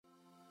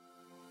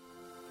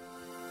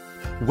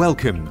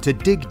Welcome to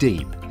Dig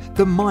Deep,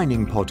 the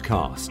mining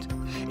podcast.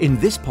 In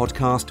this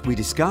podcast, we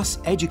discuss,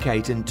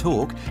 educate and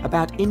talk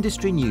about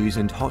industry news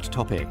and hot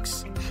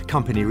topics,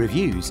 company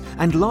reviews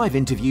and live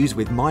interviews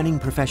with mining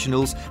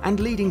professionals and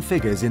leading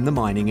figures in the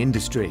mining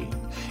industry.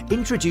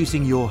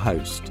 Introducing your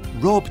host,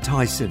 Rob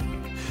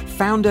Tyson,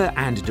 founder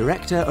and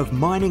director of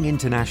Mining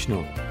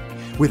International.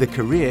 With a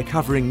career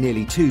covering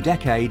nearly 2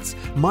 decades,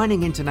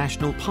 Mining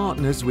International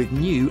partners with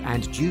new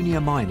and junior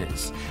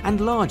miners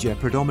and larger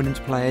predominant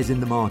players in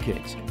the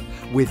market.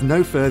 With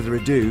no further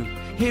ado,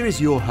 here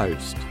is your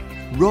host,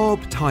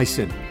 Rob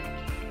Tyson.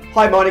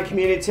 Hi mining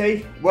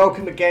community,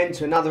 welcome again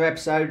to another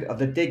episode of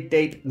the Dig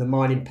Deep, the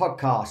Mining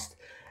Podcast.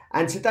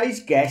 And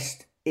today's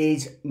guest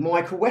is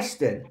Michael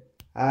Weston,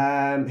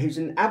 who's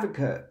an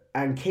advocate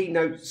and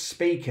keynote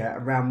speaker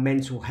around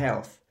mental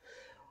health.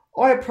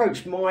 I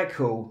approached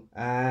Michael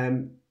via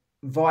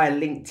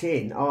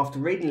LinkedIn after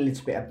reading a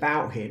little bit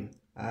about him,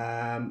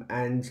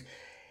 and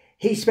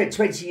he spent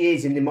 20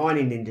 years in the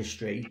mining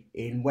industry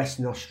in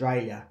Western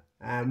Australia.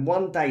 And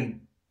one day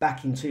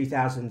back in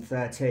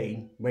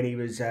 2013, when he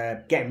was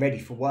getting ready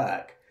for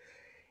work,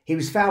 he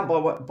was found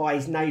by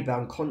his neighbour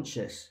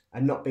unconscious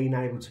and not being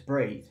able to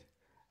breathe.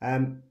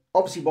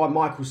 Obviously, while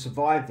Michael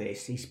survived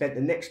this, he spent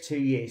the next 2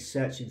 years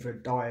searching for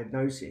a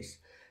diagnosis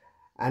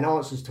and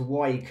answers to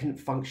why he couldn't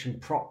function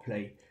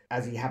properly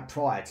as he had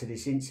prior to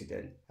this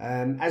incident.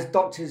 As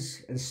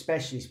doctors and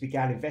specialists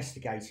began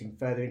investigating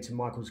further into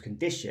Michael's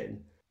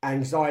condition,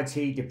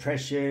 anxiety,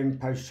 depression,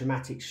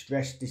 post-traumatic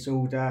stress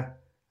disorder,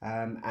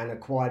 and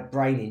acquired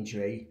brain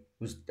injury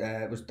was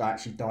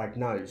actually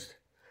diagnosed.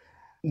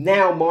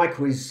 Now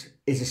Michael is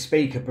a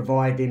speaker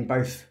providing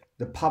both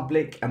the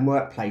public and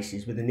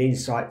workplaces with an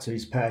insight to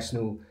his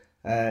personal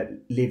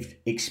lived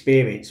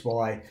experience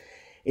while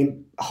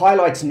in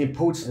highlighting the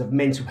importance of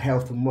mental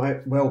health and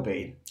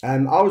well-being.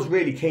 I was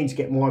really keen to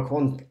get Michael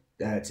on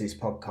to this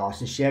podcast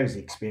to share his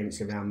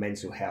experience around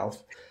mental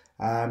health,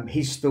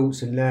 his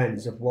thoughts and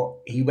learnings of what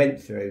he went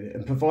through,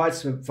 and provide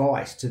some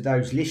advice to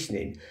those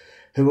listening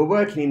who are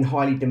working in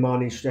highly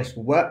demanding,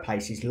 stressful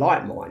workplaces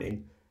like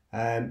mining,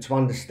 to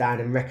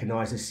understand and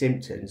recognise the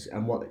symptoms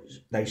and what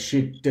they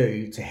should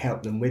do to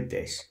help them with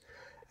this.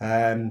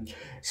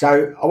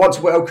 So I want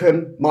to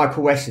welcome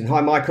Michael Weston.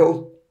 Hi,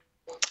 Michael.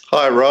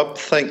 Hi, Rob.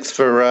 Thanks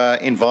for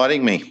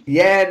inviting me.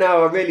 Yeah,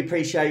 no, I really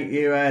appreciate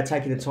you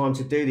taking the time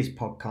to do this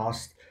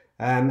podcast.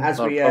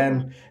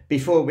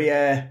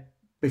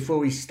 Before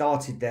we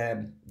started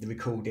the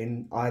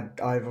recording, I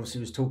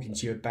obviously was talking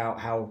to you about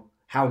how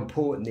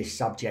important this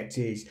subject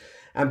is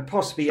and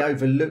possibly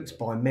overlooked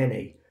by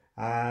many.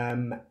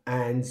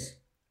 And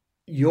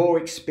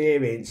your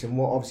experience and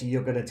what obviously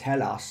you're going to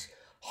tell us,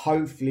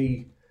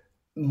 hopefully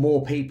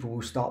more people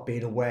will start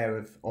being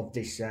aware of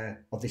this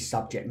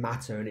subject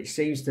matter, and it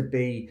seems to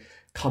be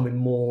coming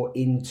more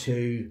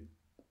into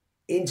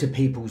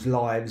people's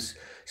lives,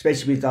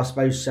 especially with, I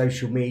suppose,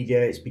 social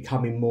media. It's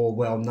becoming more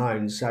well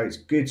known, so it's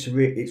good to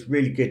it's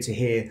really good to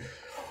hear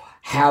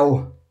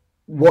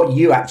what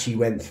you actually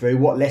went through,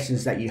 what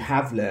lessons that you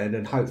have learned,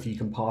 and hopefully you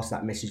can pass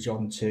that message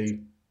on to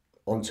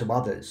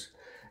others.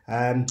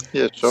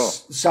 Yeah, sure.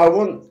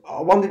 So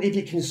I wondered if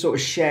you can sort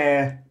of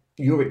share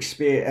your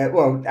experience.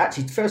 Well,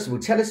 actually, first of all,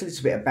 tell us a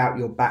little bit about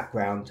your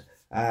background,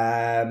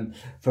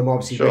 from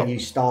obviously Sure. when you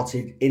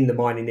started in the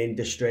mining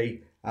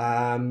industry,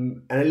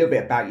 and a little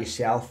bit about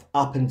yourself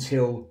up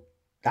until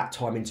that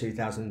time in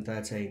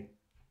 2013.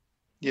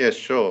 Yeah,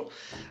 sure.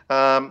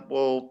 My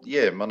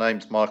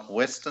name's Michael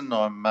Weston.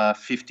 I'm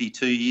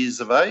 52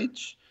 years of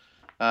age.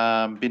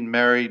 Been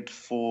married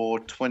for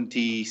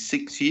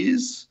 26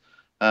 years.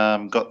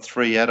 Got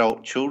 3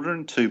 adult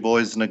children, 2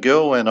 boys and a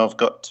girl, and I've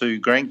got 2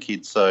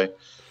 grandkids. So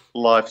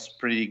life's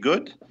pretty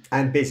good.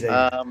 And busy.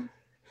 I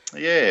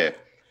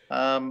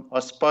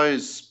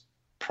suppose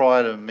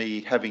prior to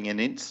me having an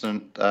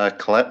incident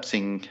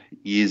collapsing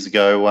years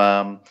ago,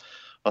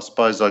 I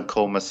suppose I'd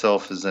call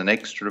myself as an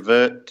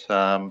extrovert,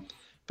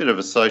 bit of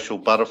a social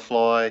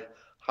butterfly,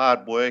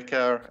 hard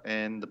worker,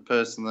 and the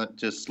person that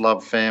just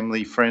loved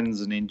family, friends,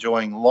 and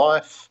enjoying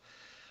life.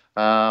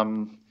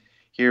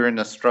 Here in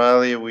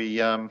Australia, we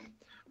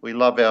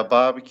love our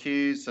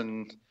barbecues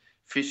and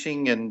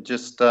fishing, and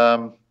just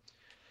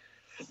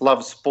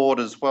love sport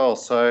as well.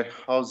 So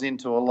I was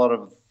into a lot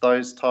of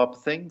those type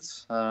of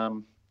things.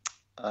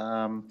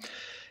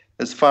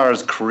 As far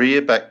as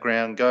career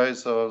background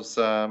goes,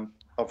 I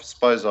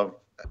suppose I've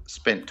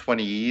spent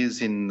 20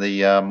 years in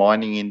the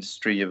mining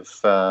industry of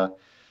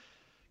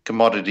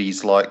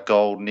commodities like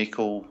gold,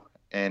 nickel,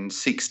 and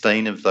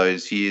 16 of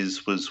those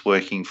years was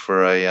working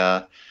for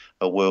a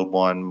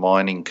worldwide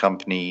mining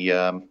company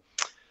in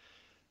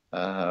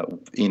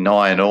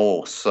iron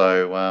ore.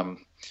 So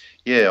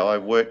I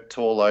worked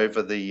all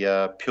over the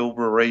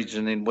Pilbara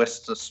region in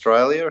Western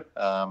Australia.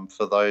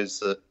 For those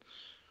that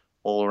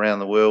all around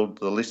the world,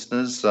 the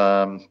listeners,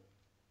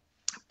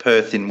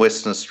 Perth in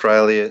Western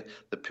Australia,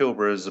 the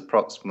Pilbara is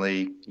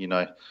approximately,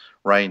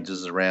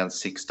 ranges around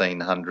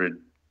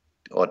 1,600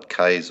 odd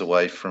k's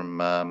away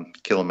from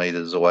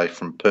kilometres away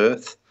from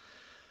Perth.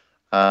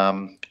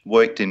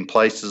 Worked in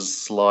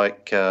places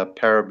like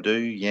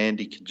Paraburdoo,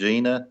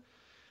 Yandy-Kagina,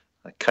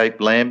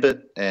 Cape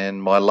Lambert,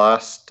 and my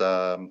last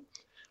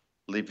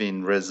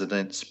live-in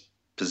residence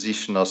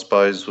position, I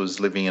suppose, was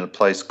living in a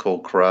place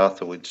called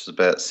Karratha, which is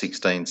about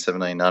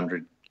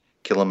 1,700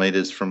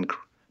 kilometres from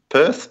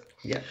Perth.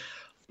 Yeah.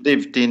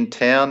 Lived in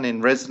town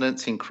in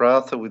residence in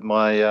Karratha with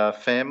my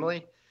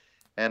family,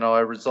 and I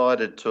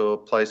resided to a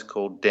place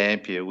called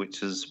Dampier,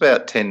 which is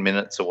about 10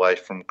 minutes away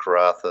from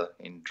Karratha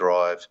in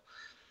drive.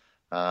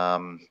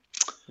 What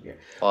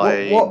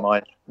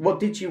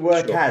did you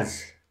work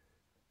as?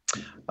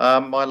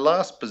 My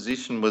last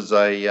position was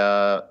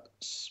a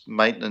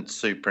maintenance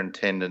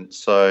superintendent.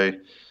 So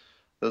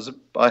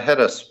I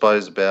had, I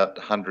suppose, about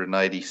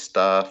 180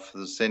 staff.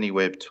 There's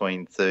anywhere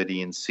between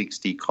 30 and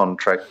 60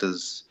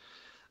 contractors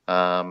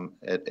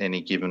at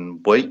any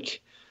given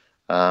week.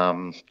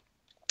 I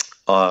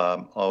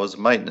was a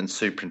maintenance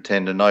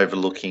superintendent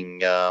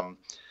overlooking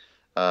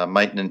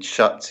maintenance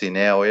shuts in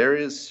our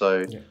areas.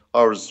 So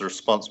I was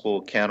responsible,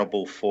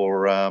 accountable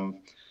for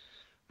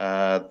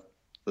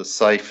the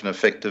safe and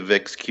effective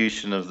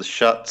execution of the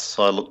shuts.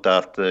 I looked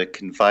after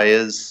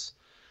conveyors,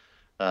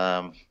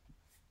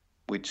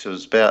 which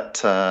was about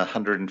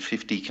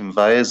 150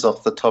 conveyors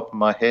off the top of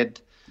my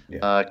head,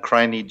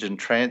 craneage and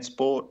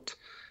transport,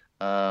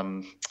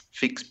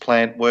 fixed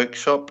plant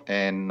workshop,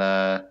 and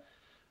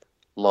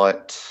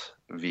light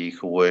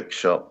vehicle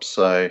workshop.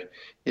 So,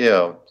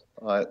 there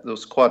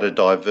was quite a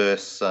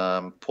diverse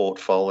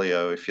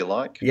portfolio, if you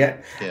like.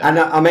 Yeah. And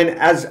I mean,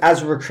 as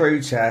a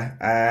recruiter,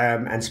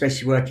 and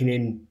especially working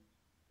in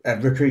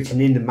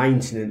recruiting in the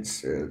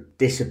maintenance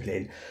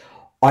discipline,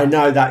 I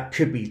know that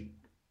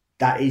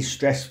is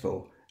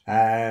stressful.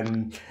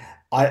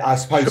 I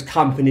suppose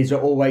companies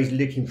are always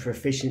looking for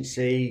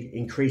efficiency,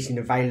 increasing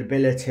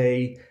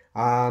availability.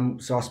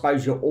 So I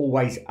suppose you're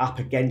always up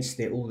against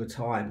it all the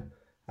time.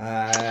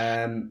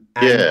 And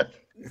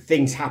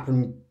things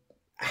happen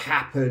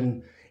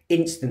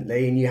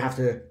instantly, and you have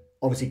to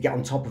obviously get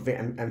on top of it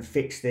and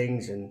fix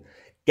things and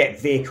get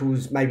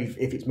vehicles, maybe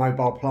if it's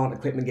mobile plant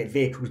equipment, get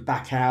vehicles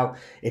back out.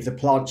 If the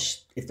plant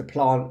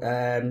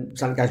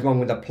something goes wrong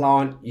with the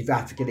plant, you've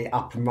got to get it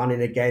up and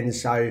running again.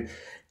 So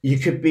you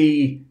could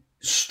be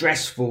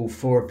stressful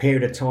for a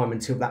period of time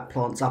until that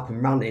plant's up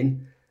and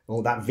running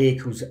or that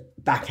vehicle's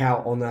back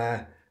out on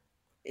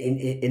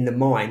in the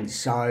mine.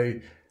 So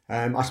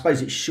I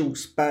suppose it's short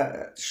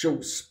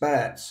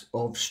spurts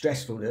of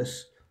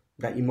stressfulness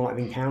that you might have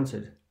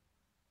encountered.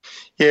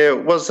 Yeah,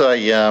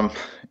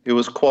 it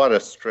was quite a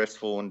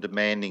stressful and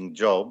demanding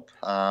job,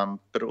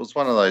 but it was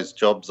one of those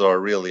jobs I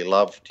really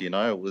loved.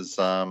 It was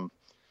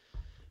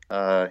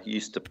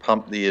used to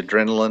pump the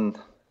adrenaline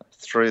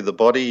through the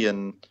body,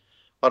 and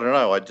I don't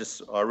know,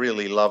 I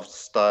really loved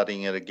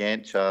starting at a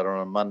Gantt chart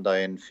on a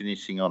Monday and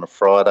finishing on a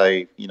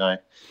Friday. There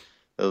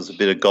was a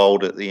bit of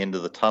gold at the end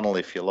of the tunnel,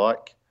 if you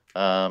like.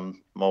 My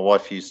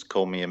wife used to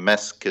call me a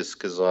masochist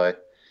because I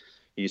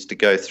used to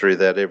go through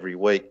that every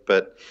week.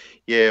 But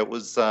yeah, it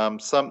was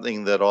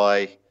something that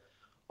I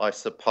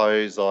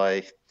suppose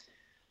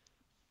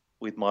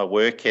with my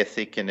work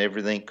ethic and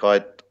everything,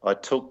 I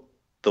took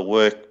the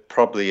work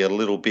probably a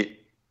little bit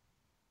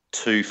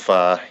too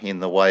far in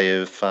the way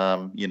of,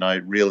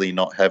 really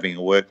not having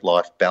a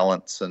work-life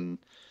balance. And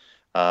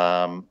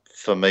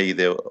for me,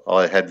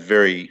 I had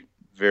very,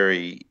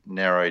 very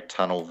narrow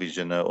tunnel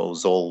vision. It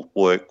was all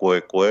work,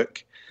 work,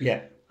 work.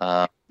 Yeah.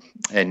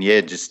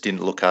 Just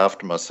didn't look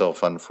after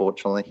myself,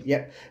 unfortunately.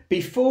 Yeah.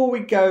 Before we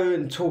go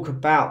and talk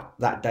about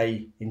that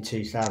day in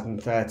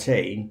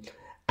 2013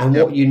 and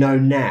what you know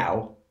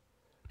now,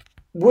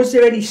 was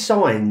there any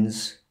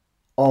signs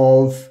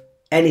of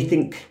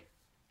anything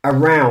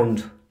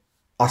around,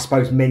 I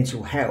suppose,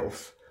 mental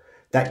health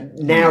that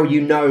now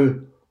you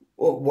know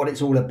what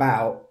it's all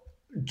about?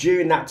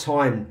 During that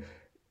time,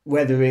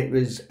 whether it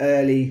was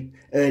early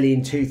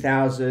in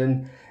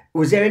 2000,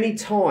 was there any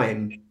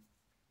time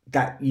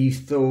that you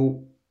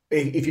thought,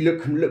 if you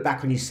look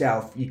back on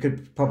yourself, you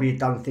could probably have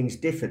done things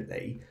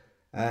differently,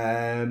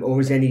 or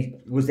was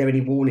there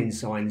any warning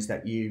signs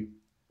that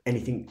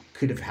anything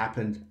could have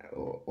happened,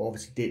 or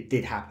obviously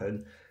did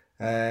happen?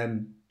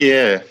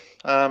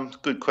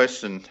 Good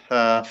question.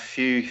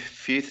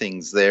 Few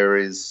things. There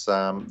is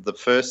the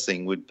first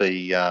thing would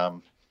be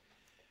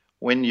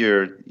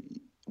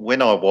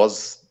when I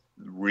was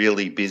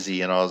really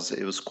busy, and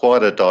it was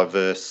quite a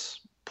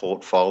diverse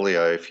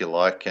portfolio, if you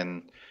like,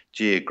 and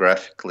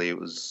geographically it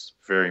was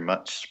very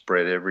much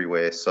spread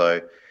everywhere.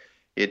 So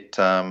it,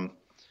 from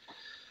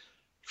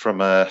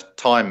a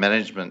time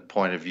management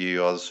point of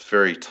view, I was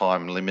very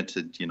time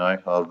limited. I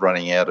was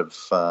running out of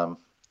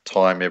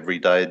time every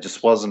day. It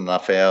just wasn't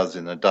enough hours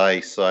in a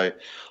day. So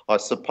I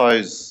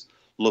suppose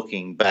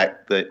looking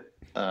back, that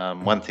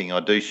one thing I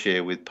do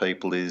share with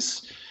people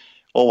is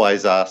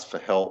always ask for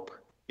help.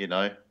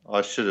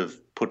 I should have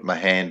put my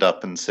hand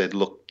up and said,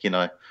 look,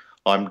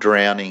 I'm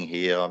drowning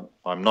here.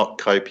 I'm not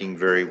coping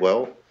very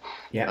well.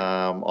 Yeah.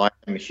 I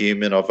am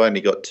human. I've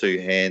only got two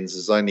hands.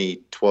 There's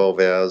only 12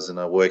 hours in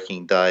a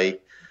working day.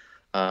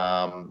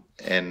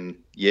 And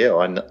yeah,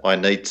 I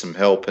need some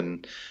help,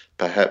 and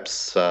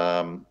perhaps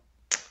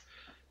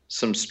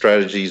some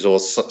strategies or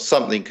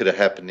something could have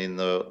happened in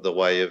the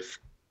way of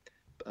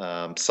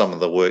some of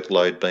the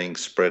workload being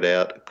spread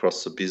out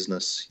across the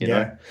business, you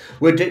know.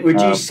 Would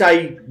you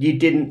say you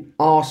didn't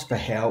ask for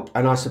help?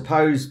 And I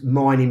suppose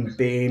mining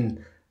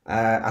being,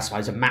 I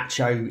suppose, a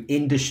macho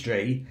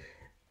industry,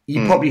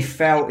 you probably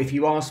felt if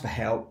you asked for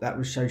help, that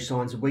would show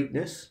signs of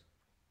weakness.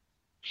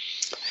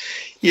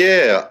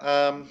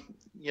 Yeah,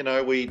 you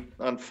know, we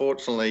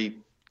unfortunately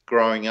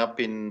growing up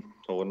in,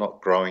 or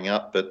not growing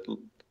up, but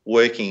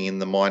working in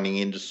the mining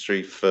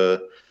industry for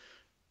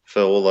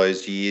all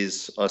those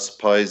years, I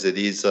suppose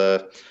it's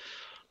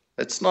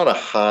not a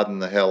harden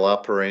the hell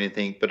up or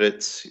anything, but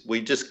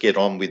we just get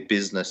on with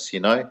business, you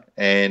know,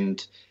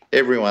 and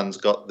everyone's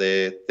got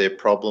their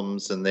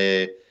problems and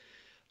their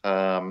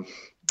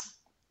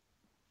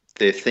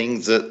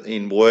things that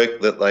in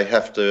work that they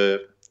have to,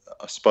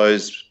 I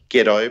suppose,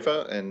 get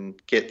over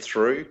and get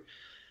through.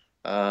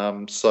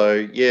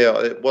 So yeah,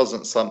 it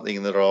wasn't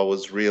something that I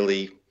was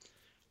really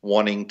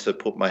wanting to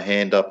put my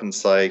hand up and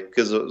say,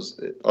 because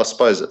I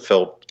suppose it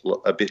felt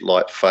a bit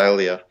like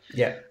failure.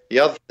 Yeah. The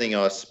other thing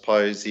I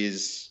suppose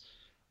is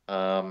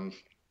I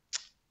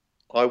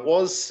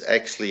was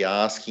actually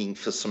asking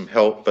for some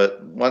help,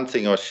 but one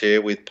thing I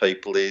share with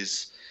people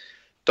is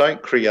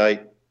don't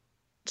create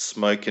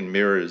smoke and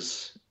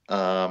mirrors,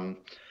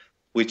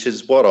 which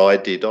is what I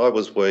did. I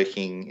was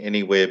working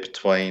anywhere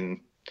between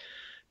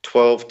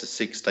 12 to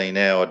 16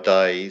 hour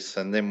days,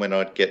 and then when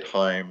I'd get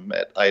home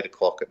at 8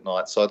 o'clock at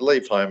night, so I'd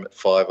leave home at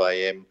 5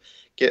 a.m,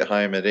 get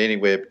home at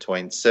anywhere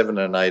between 7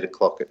 and 8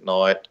 o'clock at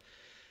night,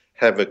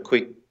 have a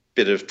quick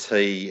bit of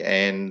tea,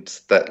 and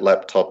that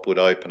laptop would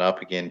open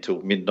up again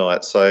till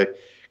midnight. So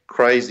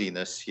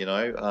craziness, you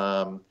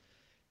know.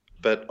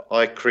 But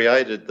I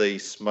created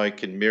these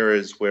smoke and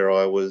mirrors where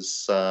I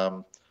was,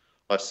 I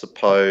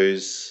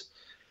suppose,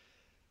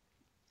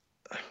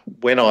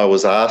 when I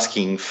was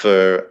asking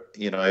for,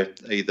 you know,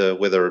 either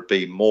whether it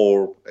be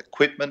more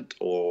equipment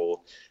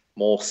or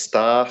more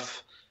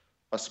staff,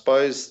 I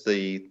suppose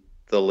the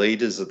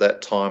leaders at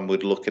that time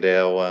would look at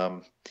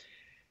our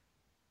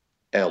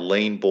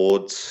lean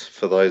boards.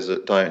 For those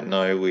that don't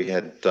know, we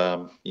had,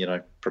 you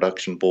know,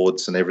 production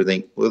boards and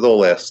everything with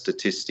all our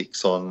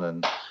statistics on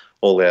and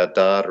all our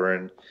data.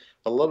 And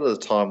a lot of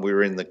the time we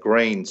were in the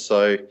green.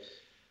 So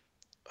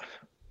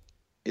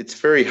it's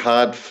very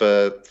hard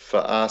for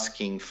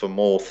asking for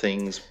more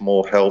things,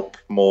 more help,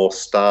 more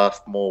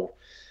staff, more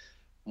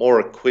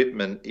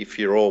equipment if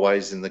you're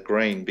always in the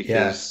green,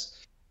 because,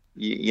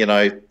 you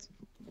know,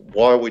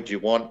 why would you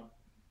want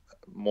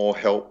more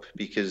help?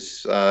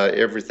 Because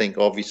everything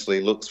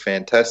obviously looks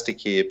fantastic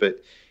here, but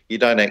you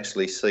don't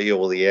actually see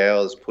all the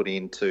hours put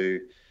in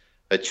to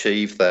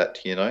achieve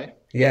that, you know?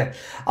 Yeah.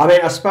 I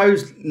mean, I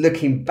suppose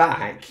looking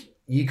back,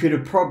 you could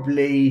have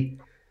probably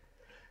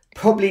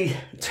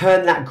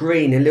turned that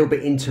green a little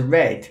bit into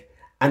red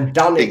and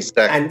done it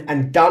exactly.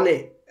 and done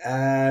it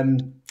I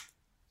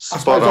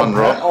suppose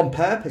on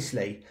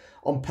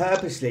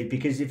purposely,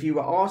 because if you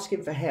were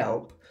asking for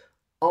help,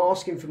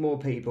 asking for more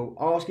people,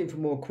 asking for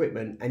more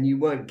equipment, and you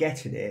weren't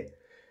getting it,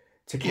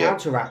 to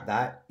counteract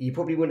that, you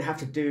probably wouldn't have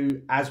to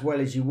do as well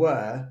as you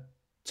were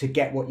to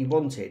get what you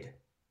wanted.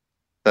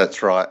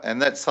 That's right.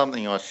 And that's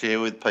something I share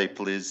with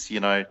people is, you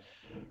know,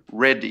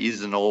 red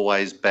isn't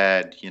always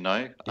bad, you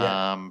know.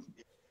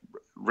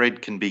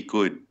 Red can be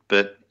good,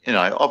 but, you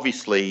know,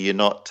 obviously you're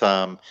not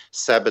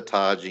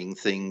sabotaging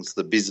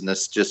the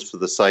business just for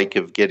the sake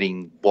of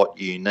getting what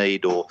you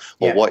need or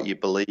what you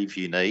believe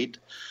you need.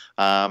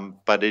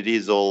 But it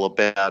is all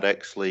about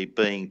actually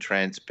being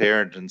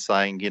transparent and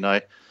saying, you know,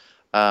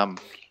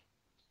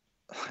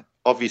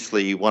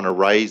 obviously you want to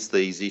raise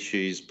these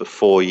issues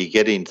before you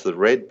get into the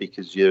red,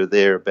 because you're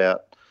there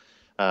about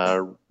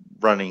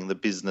running the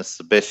business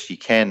the best you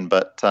can,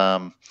 but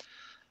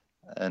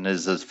and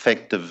as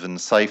effective and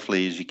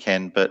safely as you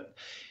can. But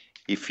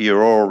if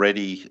you're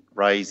already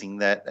raising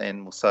that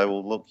and we'll say,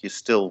 well, look, you're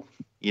still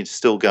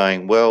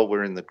going well,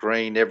 we're in the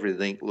green,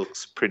 everything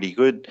looks pretty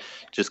good,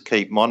 just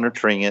keep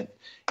monitoring it.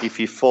 If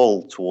you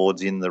fall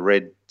towards in the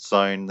red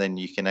zone, then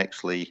you can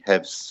actually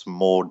have some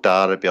more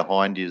data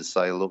behind you to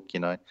say, look, you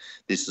know,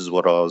 this is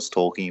what I was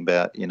talking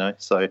about, you know.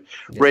 So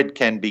red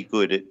can be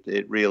good.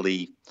 It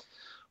really,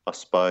 I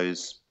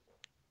suppose,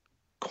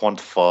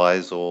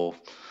 quantifies or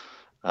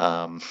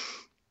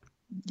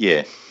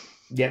you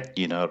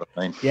know what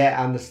I mean. Yeah,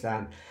 I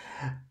understand.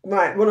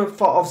 Right, I want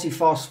to obviously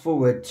fast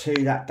forward to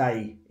that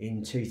day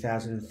in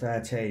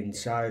 2013.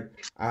 So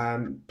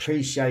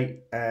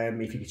appreciate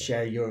if you could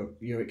share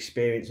your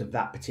experience of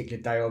that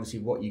particular day, obviously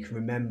what you can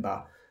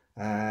remember,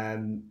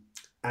 and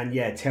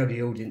tell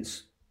the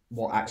audience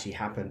what actually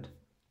happened.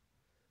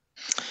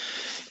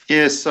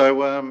 Yeah,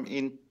 so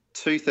in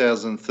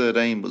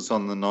 2013 was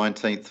on the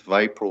 19th of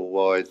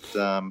April.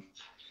 I'd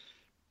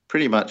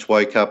pretty much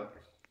woke up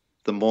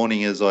the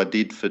morning as I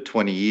did for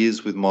 20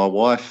 years with my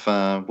wife.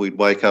 We'd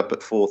wake up at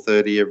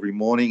 4:30 every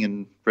morning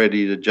and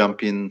ready to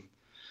jump in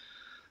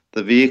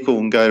the vehicle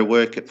and go to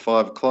work at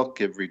 5 o'clock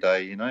every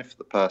day, you know, for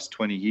the past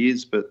 20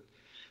 years. But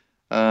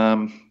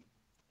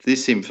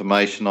this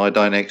information, I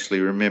don't actually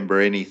remember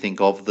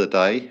anything of the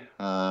day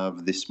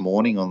this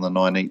morning on the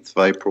 19th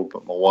of April,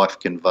 but my wife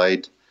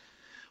conveyed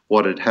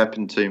what had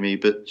happened to me.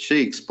 But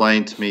she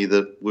explained to me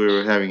that we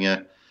were having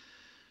a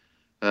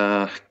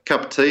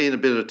cup of tea and a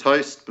bit of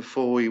toast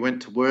before we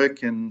went to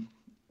work, and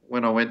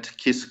when I went to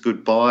kiss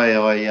goodbye,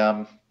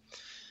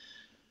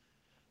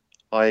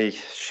 I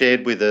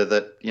shared with her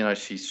that, you know,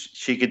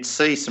 she could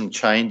see some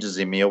changes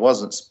in me. I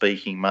wasn't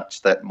speaking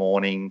much that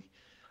morning,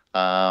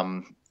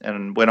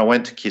 and when I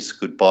went to kiss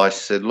goodbye, she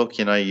said, "Look,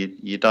 you know,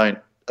 you don't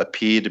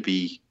appear to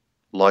be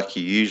like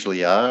you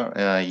usually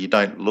are. You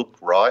don't look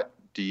right.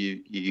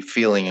 You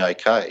feeling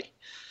okay?"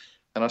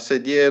 And I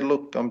said, "Yeah,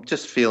 look, I'm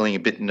just feeling a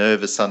bit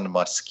nervous under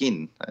my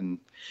skin." And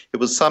it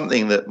was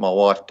something that my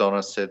wife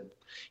Donna said,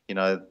 you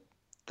know,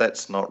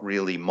 that's not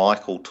really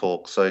Michael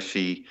talk. So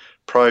she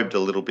probed a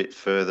little bit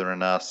further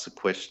and asked the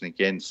question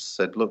again. She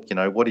said, "Look, you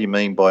know, what do you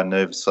mean by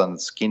nervous under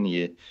the skin?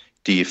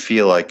 Do you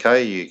feel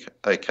okay? Are you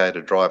okay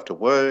to drive to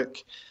work?"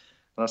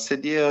 And I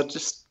said, "Yeah,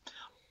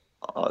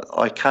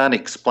 I can't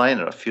explain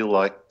it. I feel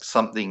like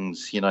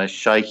something's, you know,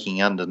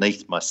 shaking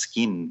underneath my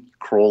skin,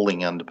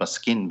 crawling under my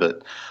skin.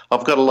 But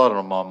I've got a lot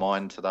on my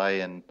mind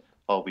today, and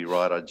I'll be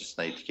right. I just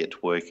need to get to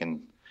work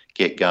and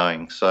get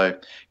going." So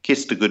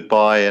kissed her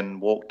goodbye and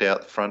walked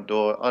out the front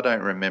door. I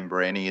don't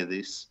remember any of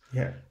this.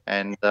 Yeah.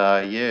 And,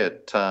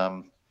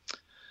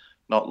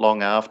 not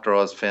long after, I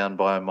was found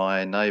by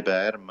my neighbour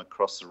Adam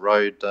across the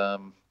road,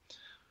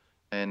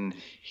 and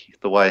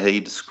the way he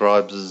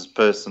describes his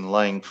person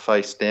laying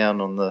face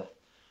down on the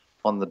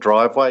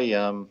driveway,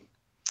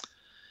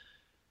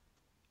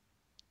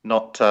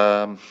 not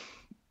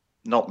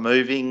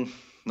moving,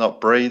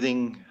 not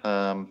breathing.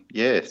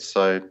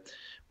 So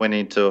went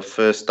into a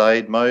first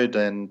aid mode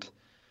and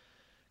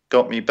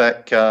got me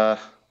back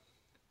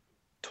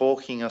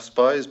talking, I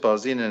suppose, but I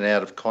was in and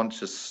out of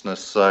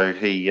consciousness. So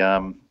he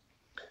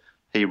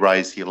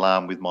raised the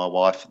alarm with my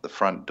wife at the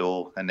front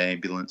door. An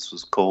ambulance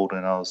was called,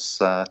 and I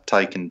was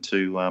taken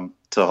to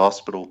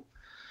hospital.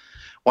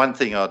 One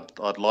thing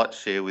I'd like to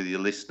share with your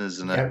listeners,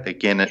 and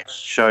again, it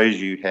shows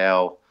you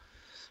how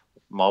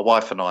my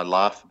wife and I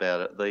laugh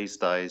about it these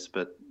days,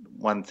 but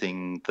one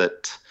thing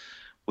that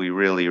we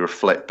really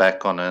reflect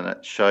back on, and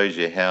it shows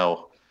you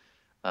how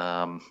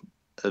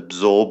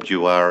absorbed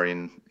you are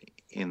in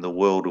the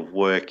world of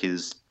work,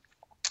 is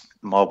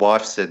my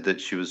wife said that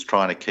she was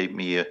trying to keep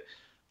me, I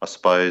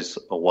suppose,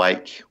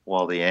 awake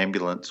while the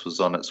ambulance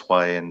was on its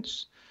way, and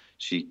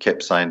she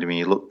kept saying to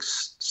me, "Look,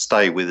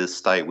 stay with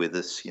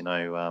us, you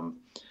know,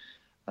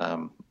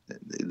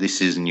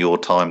 this isn't your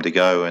time to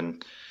go."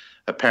 And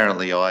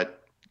apparently I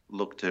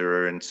looked at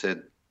her and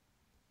said,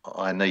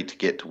 "I need to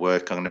get to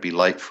work. I'm going to be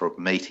late for a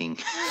meeting."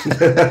 So,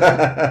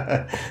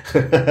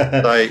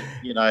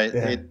 you know,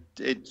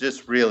 it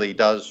just really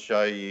does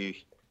show you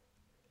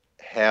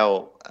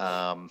how,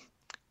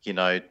 you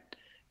know,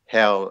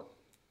 how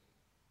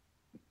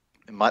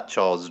much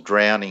I was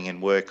drowning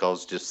in work. I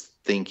was just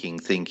thinking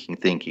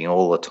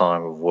all the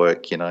time of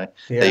work, you know,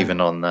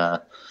 even on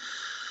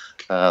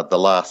the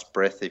last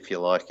breath, if you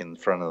like, in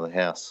front of the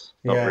house.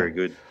 Not very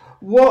good.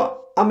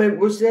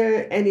 Was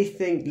there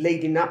anything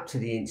leading up to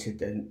the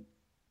incident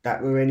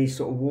that were any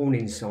sort of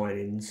warning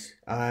signs?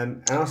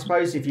 And I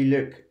suppose if you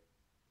look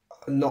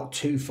not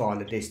too far in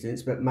the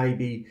distance, but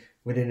maybe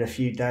within a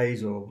few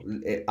days or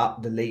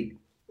up the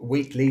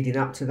week leading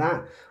up to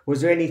that,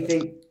 was there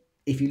anything,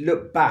 if you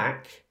look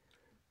back,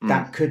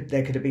 there could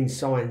have been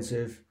signs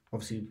of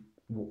obviously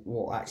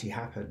what actually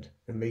happened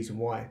and the reason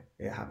why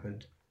it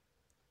happened?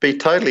 Be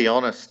totally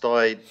honest,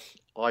 I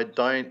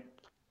don't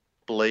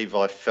believe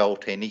I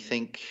felt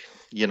anything.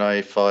 You know,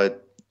 I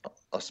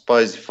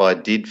suppose if I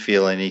did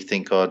feel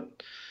anything, I'd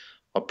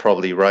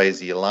probably raise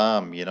the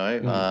alarm, you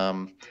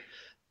know.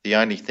 The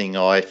only thing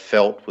I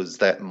felt was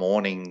that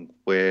morning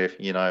where,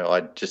 you know, I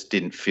just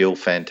didn't feel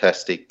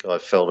fantastic. I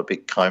felt a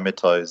bit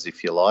comatose,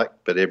 if you like,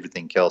 but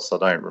everything else I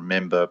don't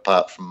remember,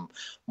 apart from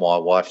my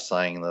wife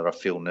saying that I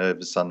feel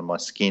nervous under my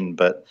skin.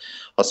 But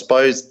I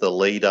suppose the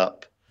lead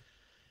up,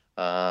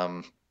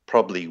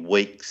 probably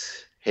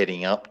weeks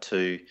heading up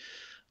to,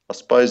 I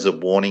suppose the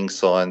warning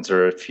signs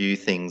are a few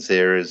things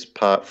there. Is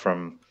apart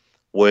from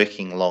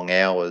working long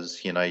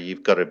hours, you know,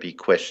 you've got to be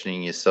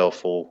questioning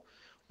yourself, or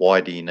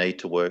why do you need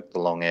to work the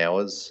long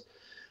hours?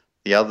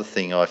 The other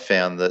thing I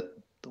found that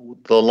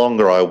the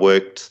longer I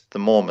worked, the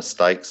more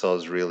mistakes I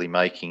was really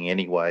making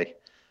anyway,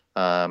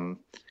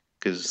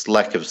 because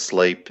lack of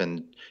sleep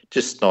and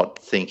just not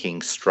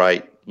thinking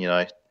straight, you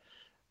know,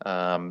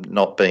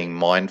 not being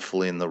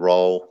mindful in the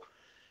role.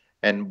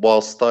 And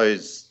whilst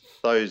those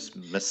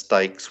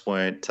mistakes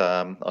weren't,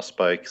 I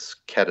suppose,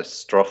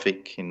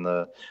 catastrophic in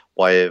the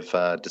way of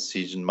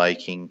decision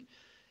making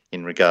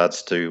in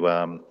regards to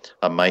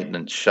a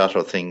maintenance shut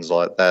or things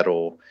like that,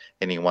 or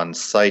anyone's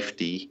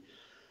safety,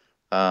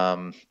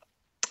 I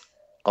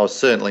was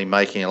certainly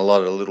making a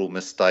lot of little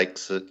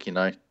mistakes that, you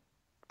know,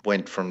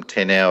 went from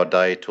 10-hour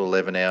day to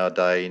 11-hour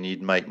day, and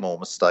you'd make more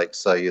mistakes,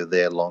 so you're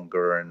there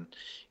longer and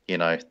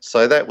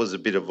So that was a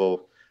bit of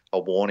a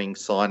warning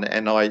sign,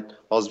 and I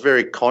was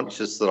very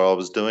conscious that I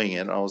was doing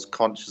it. I was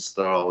conscious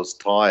that I was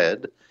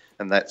tired,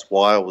 and that's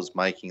why I was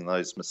making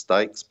those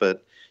mistakes,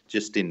 but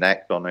just didn't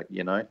act on it,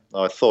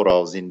 I thought I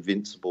was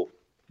invincible.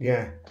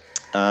 Yeah.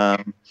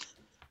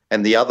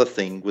 And the other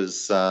thing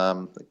was,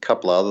 a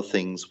couple of other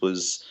things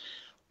was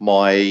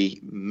my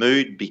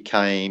mood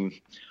became,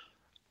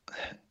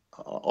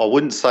 I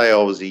wouldn't say I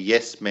was a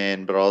yes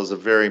man, but I was a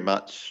very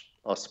much,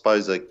 I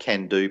suppose, a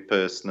can-do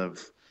person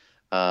of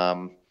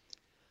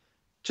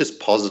just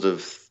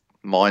positive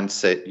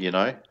mindset,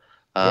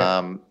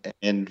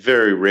 and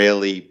very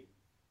rarely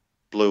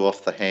blew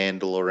off the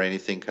handle or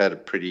anything, had a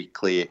pretty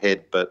clear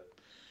head, but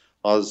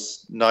I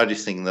was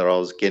noticing that I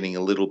was getting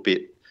a little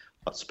bit,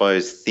 I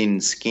suppose,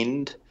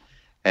 thin-skinned,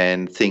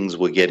 and things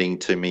were getting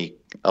to me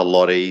a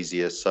lot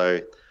easier.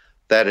 So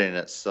that in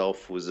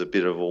itself was a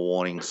bit of a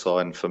warning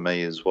sign for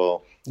me as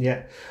well.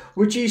 Yeah.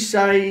 Would you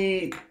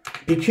say,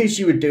 because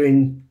you were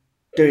doing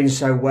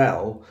so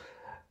well,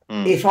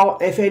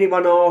 if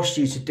anyone asked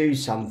you to do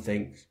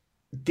something,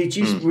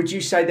 would you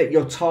say that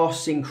your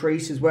tasks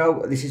increase as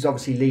well? This is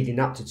obviously leading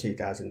up to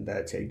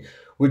 2013.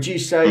 Would you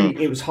say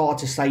it was hard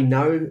to say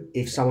no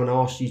if someone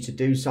asked you to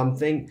do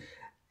something,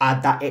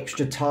 add that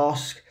extra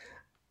task,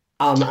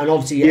 and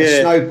obviously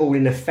a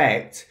snowballing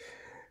effect?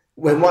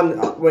 When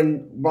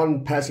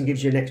one person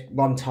gives you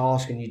one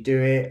task and you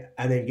do it,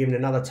 and then given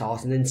another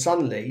task, and then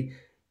suddenly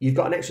you've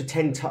got an extra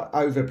 10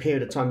 over a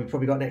period of time, you've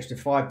probably got an extra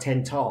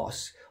 5-10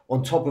 tasks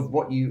on top of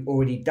what you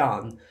already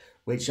done,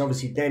 which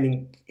obviously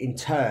then in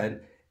turn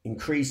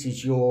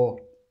increases your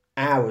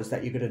hours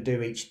that you're going to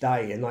do each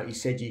day. And like you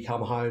said, you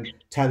come home,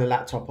 turn the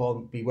laptop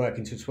on, be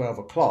working till 12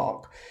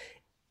 o'clock.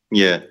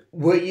 Yeah.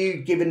 Were you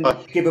given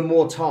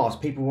more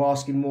tasks? People were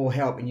asking more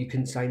help, and you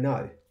couldn't say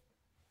no?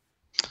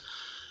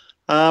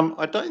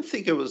 I don't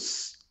think it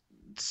was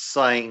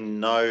saying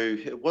no.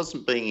 It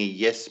wasn't being a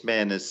yes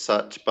man as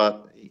such,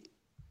 but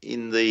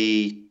in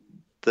the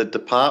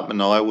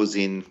department I was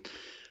in,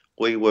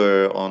 we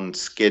were on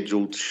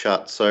scheduled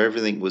shut, so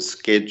everything was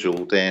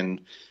scheduled,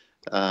 and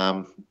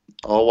I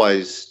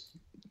always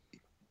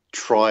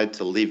tried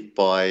to live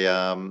by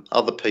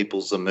other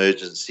people's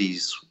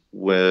emergencies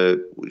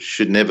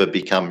should never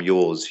become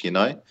yours,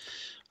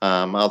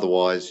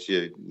 Otherwise,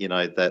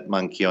 that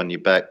monkey on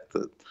your back,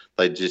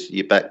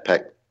 your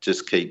backpack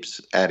just keeps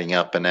adding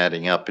up,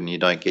 and you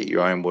don't get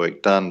your own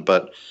work done.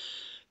 But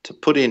to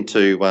put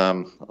into,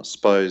 I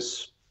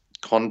suppose,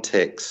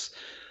 context,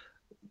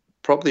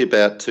 probably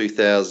about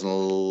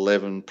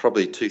 2011,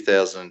 probably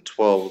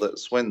 2012,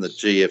 that's when the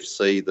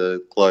GFC,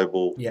 the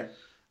global,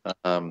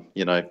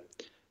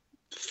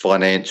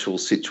 financial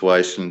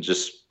situation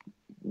just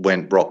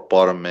went rock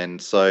bottom.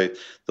 And so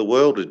the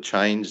world had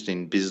changed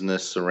in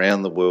business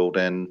around the world,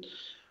 and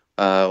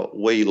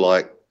we,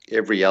 like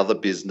every other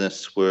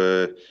business,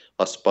 were,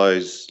 I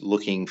suppose,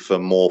 looking for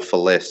more for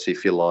less,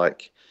 if you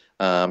like.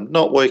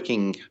 Not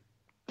working,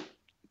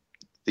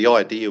 the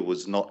idea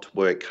was not to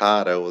work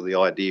harder, or the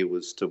idea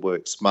was to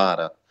work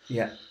smarter.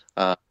 Yeah.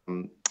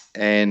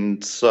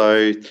 And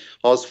so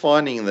I was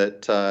finding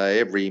that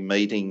every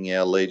meeting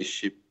our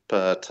leadership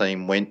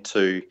team went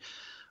to,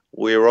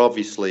 we were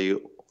obviously,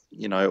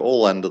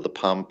 all under the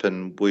pump,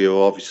 and we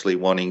were obviously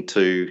wanting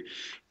to,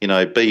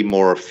 be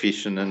more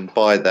efficient, and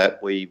by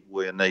that we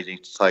were needing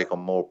to take on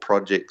more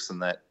projects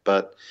and that.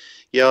 But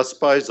yeah, I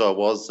suppose I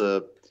was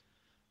a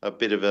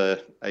bit of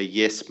a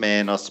yes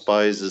man, I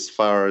suppose, as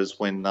far as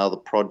when other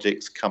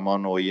projects come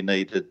on or you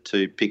needed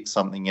to pick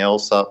something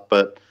else up.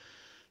 But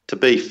to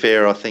be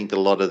fair, I think a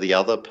lot of the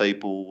other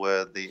people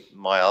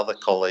my other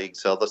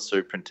colleagues, other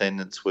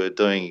superintendents, were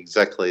doing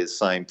exactly the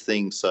same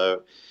thing. So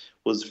it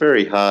was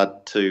very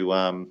hard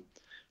to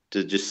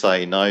just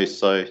say no.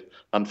 So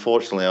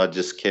unfortunately, I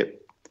just kept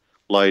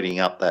loading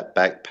up that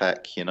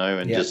backpack,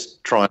 and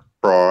just trying to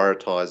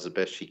prioritise the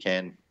best you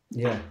can.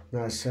 Yeah,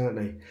 no,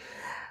 certainly.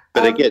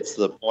 But it gets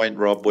to the point,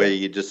 Rob, where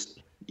you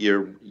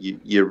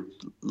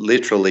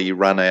literally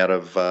run out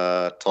of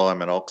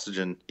time and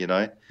oxygen,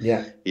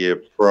 Yeah.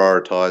 You're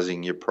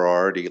prioritising your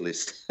priority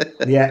list.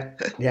 Yeah.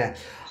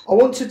 I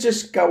want to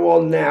just go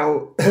on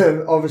now,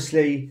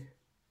 obviously,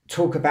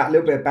 talk about a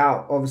little bit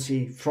about,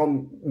 obviously,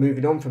 from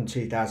moving on from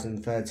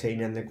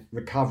 2013 and the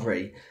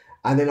recovery.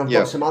 And then I've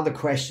got some other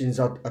questions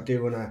I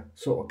do want to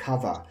sort of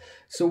cover.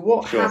 So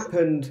what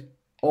happened,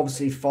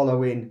 obviously,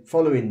 following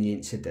the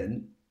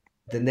incident,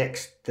 the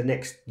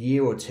next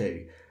year or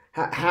two?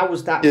 How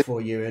was that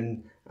for you?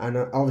 And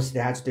obviously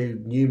they had to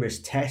do numerous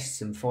tests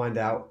and find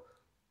out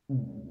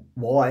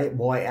why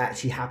it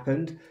actually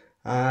happened.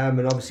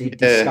 And obviously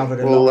discovered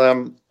a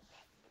lot.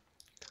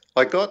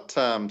 I got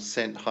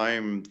sent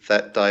home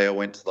that day. I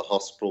went to the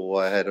hospital.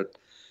 I had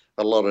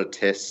a lot of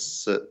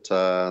tests at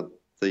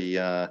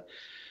the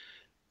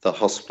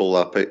hospital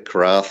up at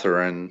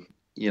Karratha, and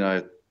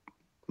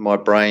my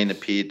brain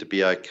appeared to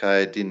be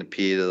okay. It didn't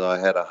appear that I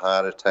had a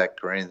heart attack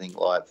or anything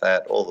like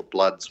that. All the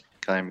bloods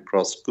came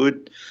across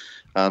good.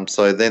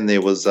 So then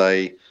there was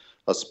I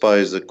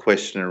suppose, a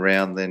question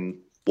around then,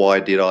 why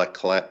did I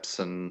collapse?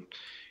 And,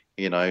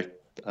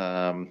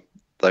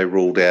 they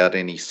ruled out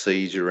any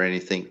seizure or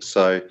anything.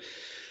 So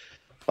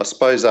I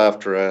suppose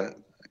after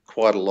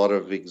quite a lot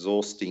of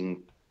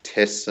exhausting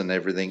tests and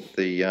everything,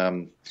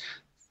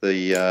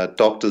 the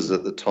doctors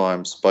at the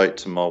time spoke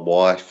to my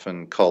wife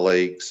and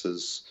colleagues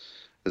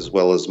as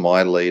well as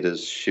my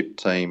leadership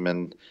team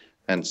and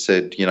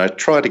said,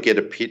 try to get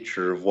a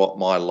picture of what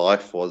my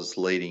life was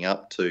leading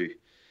up to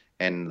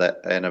and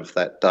of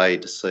that day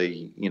to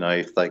see,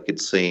 if they could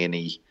see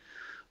any,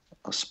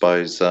 I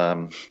suppose,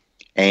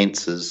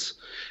 answers.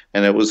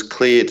 And it was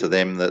clear to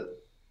them that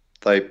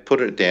they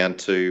put it down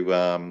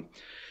to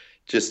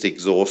just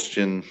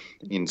exhaustion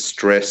in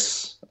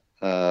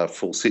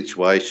stressful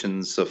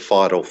situations of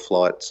fight or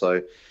flight.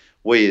 So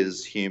we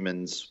as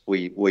humans,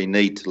 we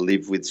need to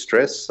live with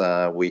stress.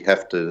 We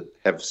have to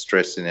have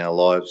stress in our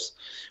lives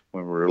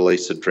when we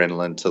release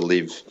adrenaline to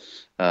live.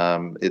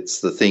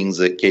 It's the things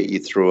that get you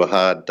through a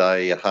hard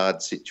day, a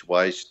hard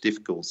situation,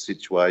 difficult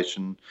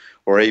situation,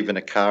 or even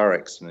a car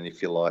accident,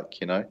 if you like,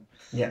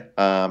 Yeah.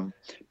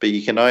 But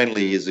you can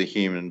only, as a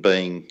human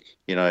being,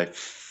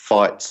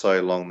 fight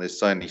so long.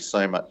 There's only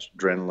so much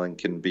adrenaline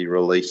can be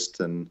released.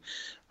 And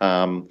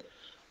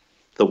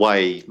the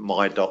way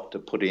my doctor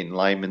put it in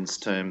layman's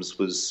terms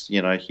was,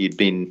 you'd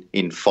been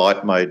in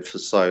fight mode for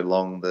so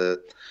long,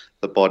 the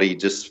body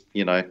just,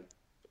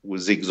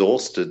 was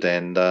exhausted,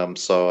 and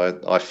so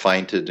I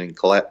fainted and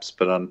collapsed.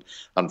 But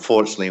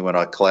unfortunately, when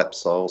I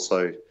collapsed, I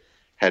also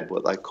had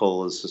what they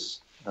call as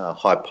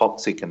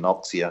hypoxic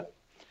anoxia.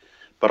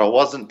 But I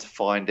wasn't to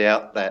find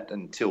out that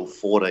until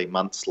 14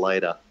 months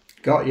later.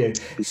 Got you.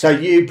 So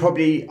you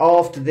probably,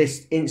 after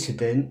this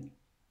incident,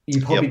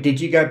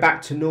 did you go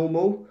back to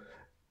normal,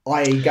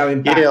 i.e.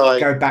 go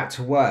back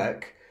to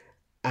work,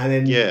 and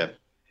then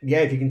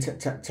if you can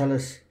tell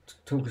us.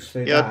 Talk us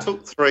through that. Yeah, I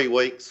took 3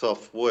 weeks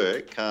off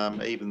work,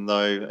 even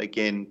though,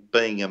 again,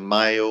 being a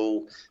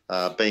male,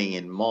 being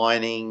in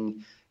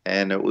mining,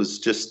 and it was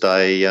just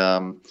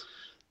the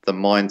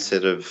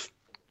mindset of,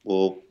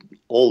 well,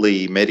 all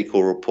the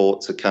medical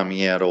reports are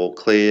coming out all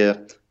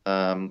clear.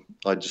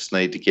 I just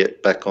need to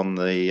get back on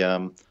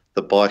the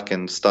bike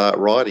and start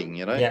riding,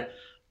 Yeah.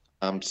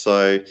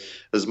 So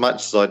as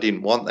much as I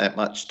didn't want that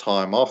much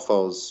time off, I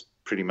was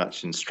pretty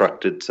much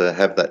instructed to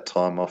have that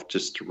time off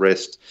just to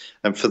rest.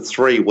 And for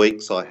 3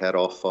 weeks I had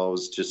off, I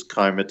was just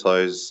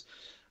comatose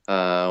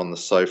on the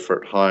sofa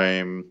at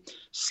home,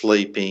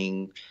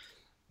 sleeping,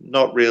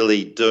 not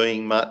really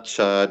doing much.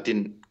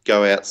 Didn't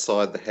go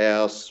outside the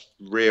house,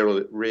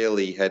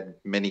 rarely had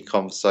many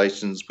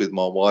conversations with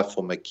my wife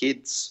or my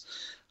kids.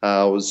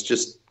 I was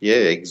just,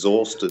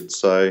 exhausted.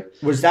 So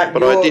was that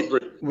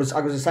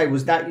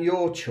was that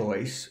your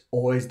choice,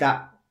 or is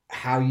that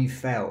how you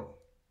felt?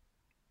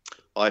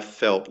 I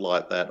felt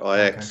like that.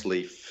 I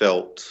actually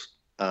felt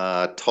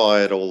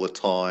tired all the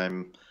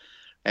time.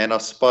 And I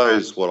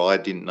suppose what I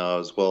didn't know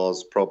as well, I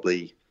was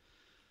probably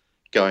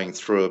going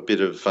through a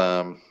bit of,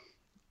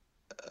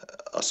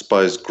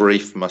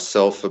 grief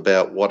myself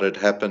about what had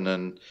happened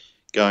and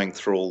going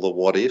through all the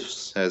what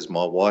ifs, as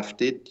my wife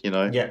did.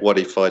 What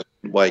if I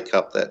didn't wake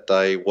up that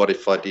day? What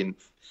if I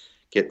didn't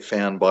get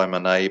found by my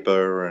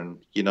neighbour? And,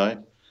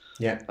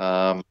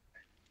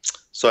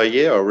 So,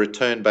 I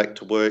returned back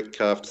to work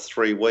after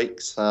 3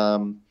 weeks,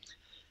 and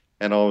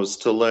I was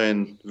to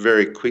learn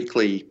very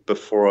quickly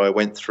before I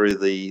went through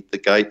the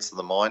gates of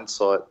the mine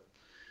site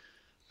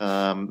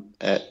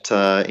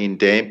in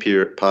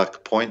Dampier at Parker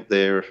Point.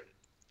 There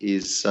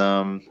is,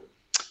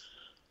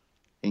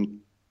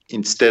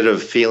 instead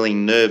of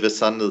feeling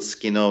nervous under the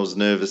skin, I was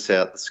nervous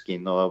out the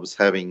skin. I was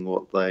having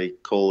what they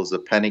call as a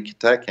panic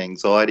attack,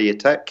 anxiety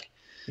attack.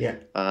 Yeah.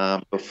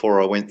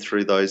 Before I went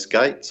through those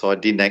gates, I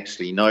didn't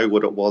actually know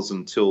what it was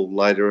until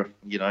later,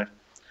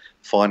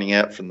 finding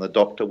out from the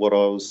doctor what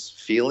I was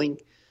feeling.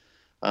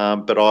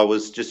 But I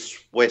was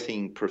just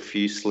sweating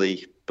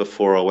profusely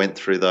before I went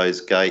through those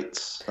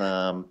gates.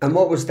 And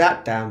what was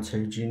that down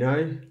to? Do you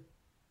know?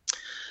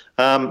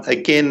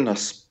 Again,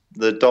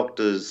 the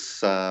doctors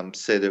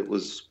said it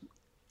was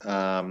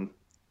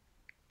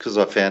because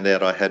I found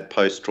out I had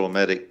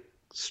post-traumatic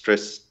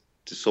stress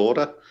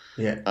disorder.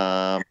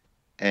 Yeah.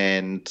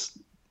 And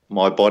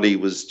my body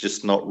was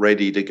just not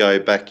ready to go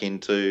back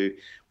into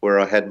where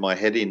I had my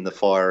head in the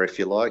fire, if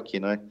you like,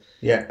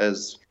 Yeah.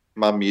 As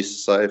Mum used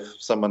to say,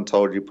 if someone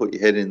told you put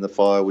your head in the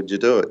fire, would you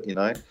do it,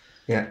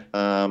 Yeah.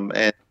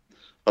 And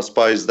I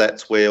suppose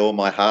that's where all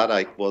my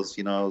heartache was,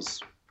 I was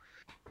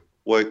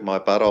working my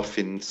butt off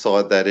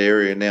inside that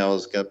area. Now I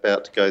was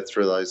about to go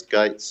through those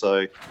gates.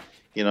 So,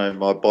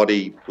 my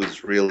body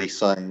was really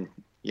saying,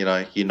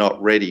 you're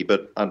not ready.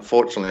 But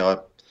unfortunately, I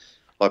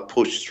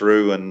pushed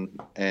through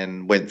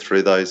and went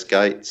through those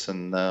gates,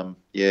 and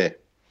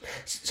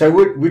So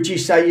would you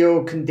say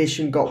your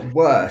condition got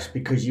worse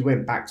because you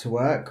went back to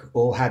work,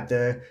 or had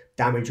the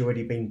damage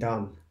already been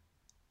done?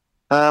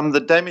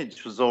 The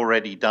damage was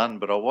already done,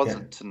 but I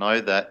wasn't to know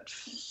that.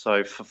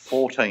 So for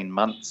 14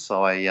 months,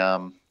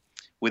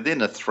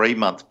 within a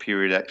 3-month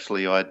period,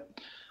 actually, I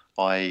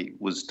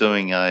was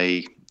doing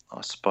a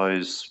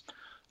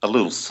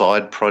little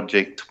side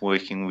project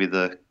working with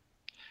a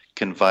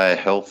conveyor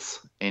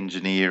health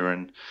engineer,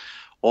 and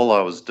all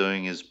I was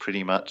doing is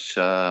pretty much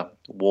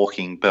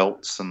walking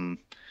belts and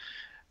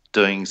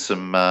doing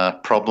some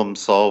problem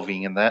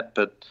solving and that.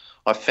 But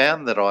I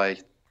found that I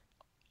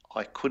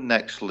couldn't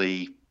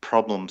actually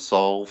problem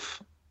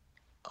solve.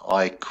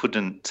 I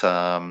couldn't.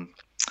 I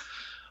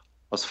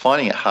was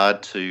finding it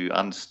hard to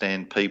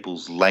understand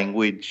people's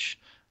language,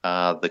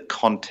 the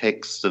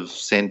context of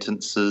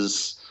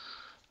sentences.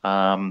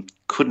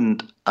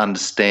 Couldn't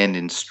understand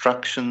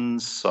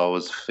instructions, so I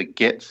was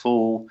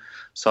forgetful.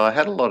 So I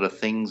had a lot of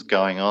things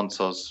going on,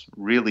 so I was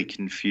really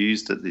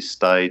confused at this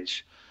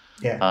stage.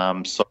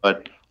 Yeah. So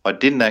I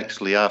didn't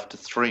actually, after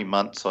 3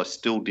 months, I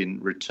still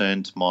didn't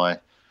return to my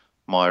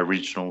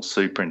original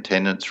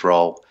superintendent's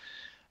role.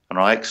 And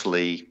I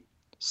actually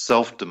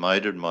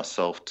self-demoted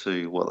myself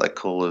to what they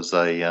call as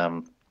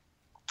a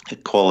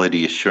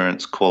quality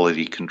assurance,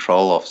 quality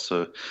control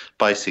officer,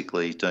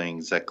 basically doing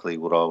exactly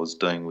what I was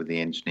doing with the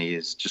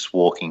engineers, just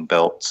walking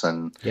belts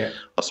and I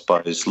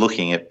suppose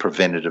looking at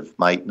preventative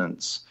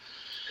maintenance.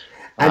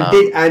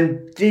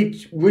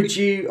 Would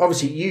you,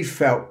 obviously you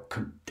felt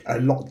a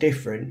lot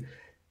different.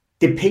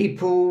 Did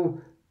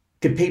people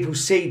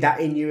see that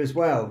in you as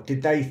well?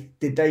 Did they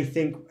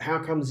think, how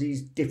comes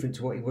he's different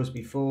to what he was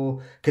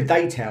before? Could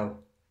they tell?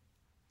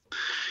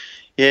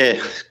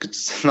 Yeah,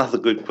 it's another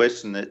good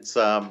question.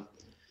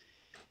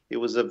 It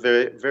was a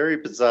very, very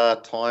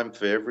bizarre time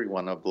for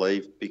everyone, I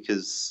believe,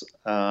 because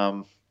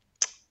I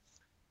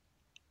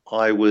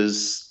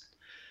was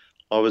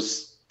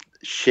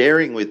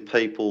sharing with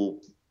people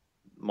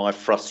my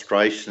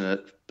frustration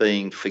at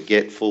being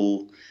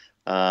forgetful,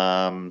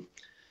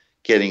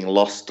 getting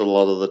lost a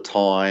lot of the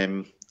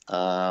time,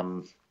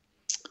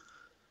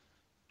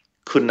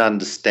 couldn't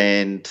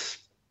understand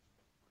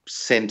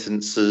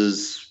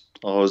sentences.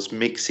 I was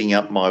mixing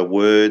up my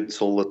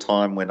words all the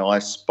time when I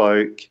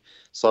spoke.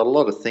 So a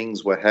lot of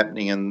things were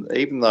happening, and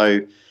even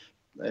though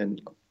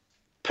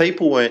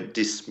people weren't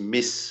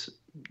dismissive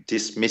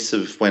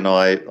when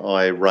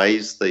I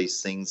raised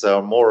these things, they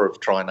were more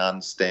of trying to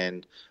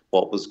understand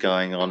what was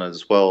going on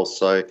as well.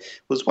 So it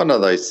was one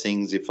of those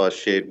things, if I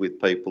shared with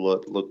people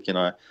that, look,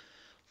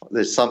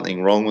 there's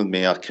something wrong with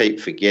me, I keep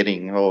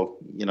forgetting, or,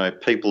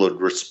 people would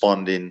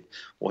respond in,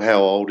 well,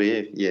 how old are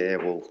you? Yeah,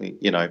 well,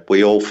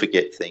 we all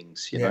forget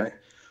things, you know,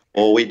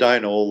 or we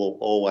don't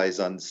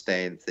always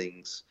understand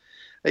things.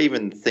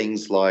 Even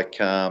things like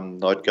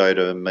I'd go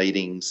to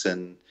meetings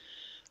and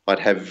I'd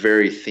have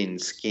very thin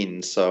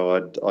skin,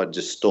 so I'd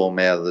just storm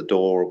out of the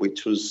door,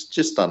 which was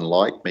just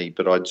unlike me,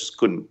 but I just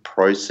couldn't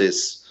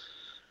process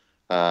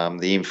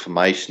the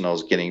information. I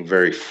was getting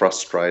very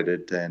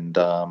frustrated, and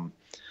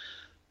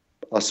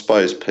I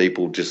suppose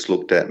people just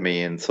looked at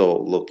me and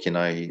thought, look,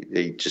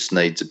 he just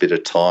needs a bit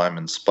of time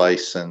and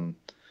space.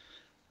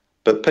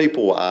 But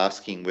people were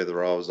asking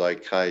whether I was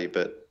okay,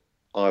 but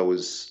I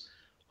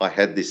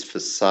had this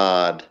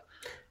facade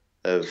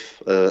of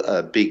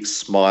a big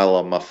smile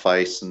on my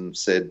face and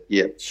said,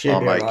 yep,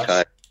 I'm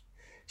okay.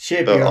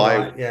 Should be all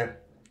right, yeah.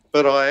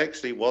 But I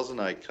actually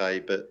wasn't okay,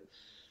 but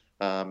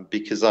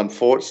because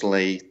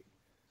unfortunately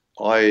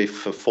I,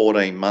 for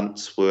 14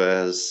 months,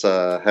 was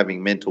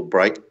having mental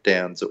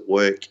breakdowns at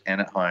work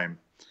and at home.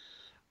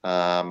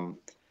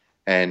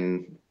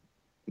 And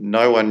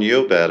no one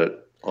knew about it.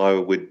 I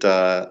would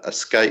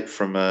escape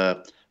from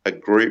a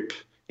group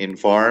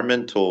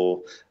environment,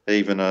 or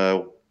even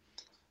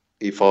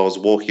if I was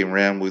walking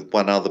around with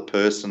one other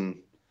person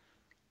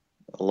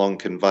along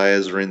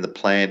conveyors or in the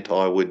plant,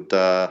 I would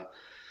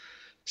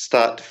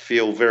start to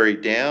feel very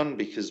down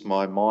because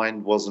my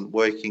mind wasn't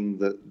working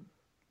the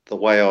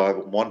way I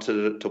wanted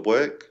it to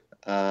work.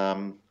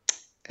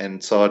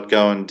 And so I'd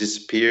go and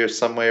disappear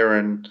somewhere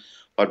and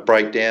I'd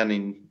break down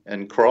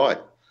and cry.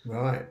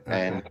 Right.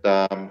 Okay.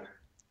 And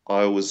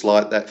I was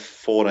like that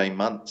for 14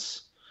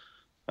 months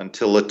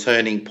until a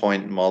turning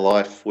point in my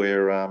life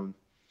where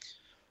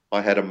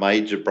I had a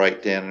major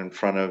breakdown in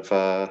front of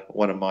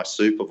one of my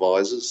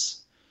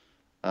supervisors.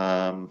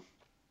 And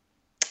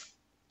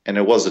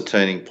it was a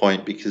turning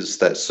point because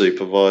that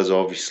supervisor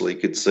obviously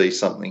could see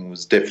something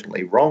was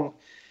definitely wrong.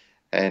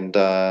 And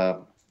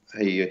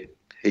he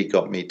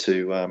got me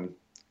to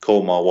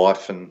call my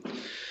wife and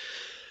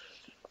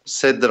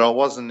said that I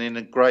wasn't in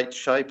a great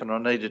shape and I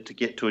needed to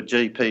get to a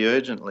GP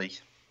urgently.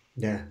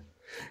 Yeah.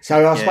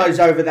 So I suppose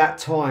over that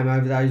time,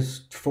 over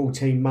those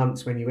 14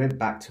 months when you went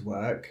back to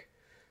work,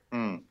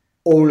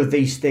 all of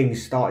these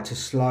things started to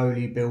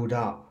slowly build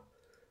up.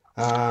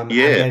 And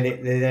then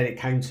it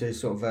came to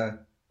sort of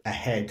a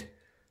head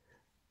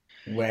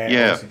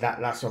where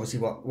that's obviously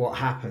what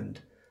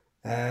happened.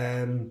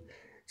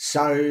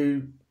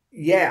 So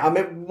yeah, I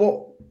mean,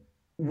 what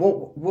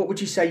would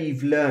you say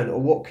you've learned,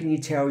 or what can you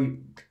tell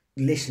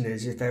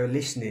listeners if they're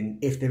listening,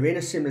 if they're in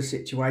a similar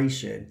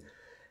situation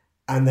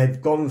and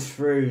they've gone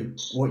through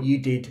what you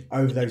did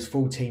over those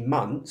 14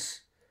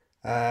 months?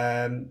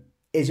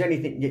 Is there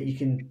anything that you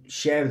can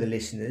share with the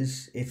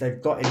listeners if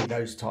they've got any of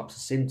those types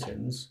of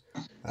symptoms,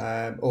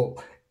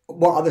 or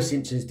what other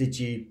symptoms did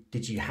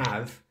you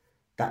have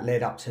that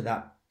led up to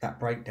that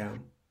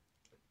breakdown?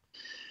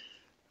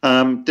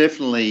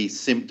 Definitely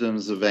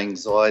symptoms of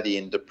anxiety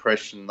and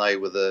depression. They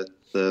were the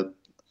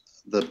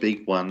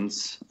big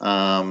ones.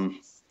 But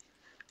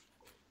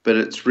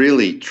it's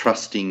really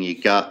trusting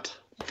your gut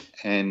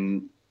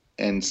and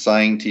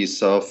saying to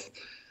yourself,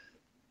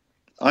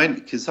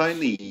 because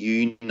only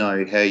you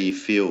know how you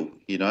feel,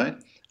 you know.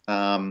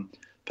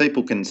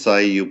 People can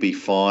say you'll be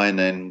fine,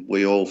 and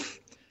we all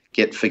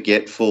get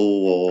forgetful,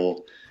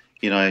 or,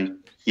 you know,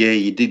 yeah,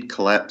 you did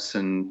collapse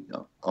and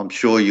I'm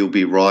sure you'll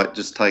be right,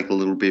 just take a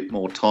little bit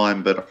more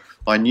time. But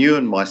I knew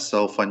in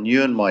myself, I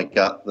knew in my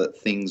gut that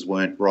things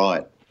weren't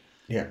right.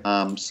 Yeah.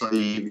 So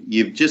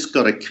you've just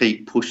got to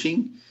keep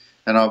pushing.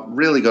 And I've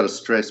really got to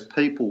stress,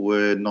 people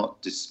were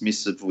not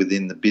dismissive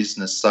within the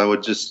business. So we're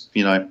just,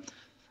 you know,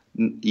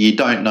 you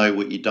don't know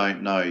what you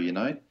don't know, you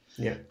know.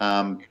 Yeah.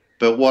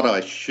 But what I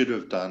should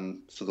have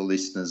done for the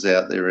listeners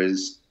out there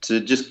is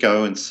to just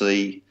go and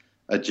see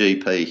a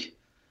GP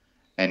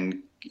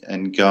and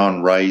go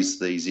and raise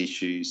these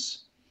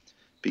issues,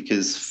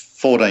 because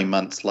 14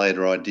 months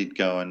later I did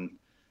go and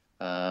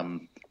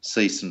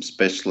see some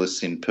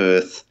specialists in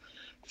Perth,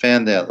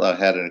 found out that I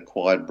had an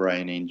acquired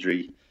brain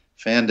injury,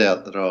 found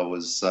out that I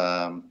was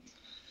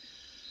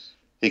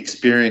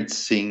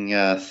experiencing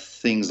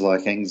things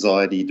like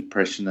anxiety,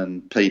 depression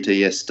and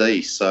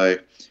PTSD. So,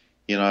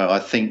 you know, I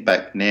think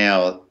back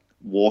now,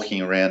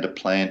 walking around a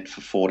plant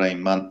for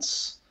 14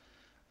 months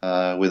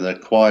with an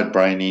acquired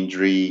brain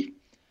injury,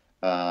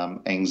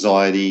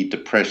 anxiety,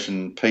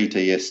 depression,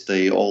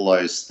 PTSD, all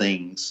those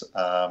things,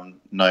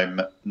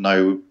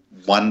 no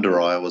wonder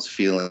I was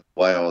feeling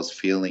the way I was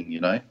feeling, you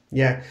know.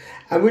 Yeah.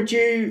 And would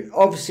you,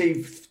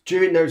 obviously,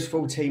 during those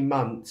 14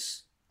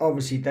 months,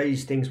 obviously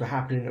these things were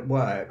happening at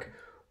work.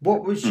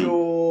 What was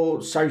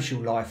your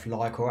social life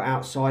like, or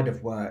outside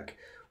of work?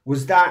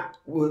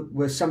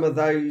 Were some of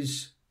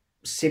those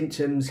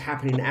symptoms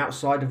happening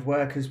outside of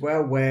work as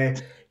well, where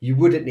you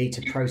wouldn't need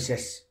to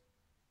process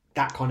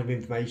that kind of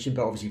information,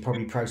 but obviously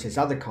probably process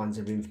other kinds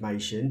of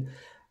information?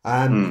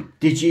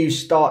 Did you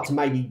start to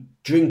maybe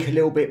drink a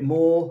little bit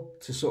more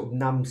to sort of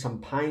numb some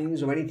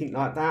pains or anything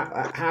like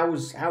that? How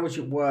was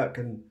your work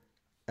and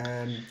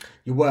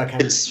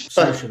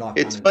social life?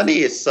 It's funny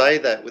you say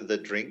that with the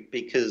drink,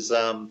 because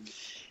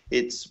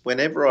it's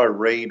whenever I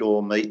read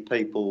or meet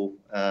people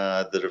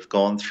that have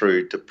gone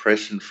through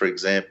depression, for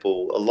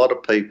example, a lot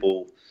of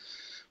people,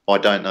 I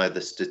don't know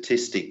the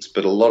statistics,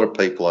 but a lot of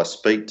people I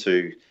speak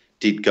to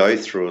did go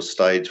through a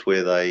stage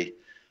where they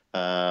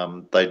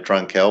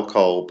drank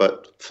alcohol.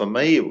 But for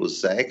me, it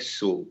was the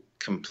actual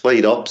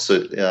complete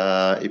opposite.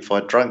 If I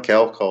drank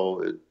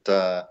alcohol, it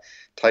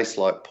tastes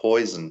like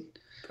poison.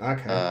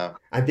 Okay.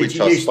 And did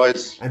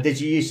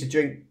you used to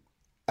drink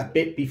a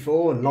bit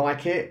before and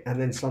like it, and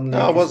then suddenly? No,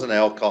 I wasn't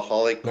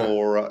alcoholic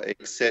or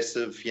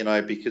excessive, you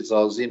know, because I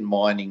was in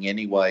mining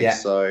anyway. Yeah.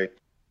 So,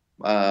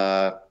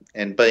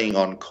 and being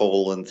on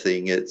call and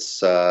thing,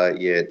 it's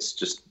it's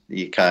just,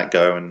 you can't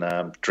go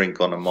and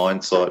drink on a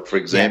mine site, for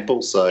example.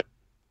 Yeah. So,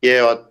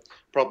 yeah, I'd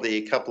probably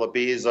a couple of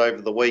beers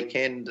over the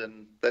weekend,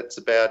 and that's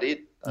about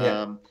it.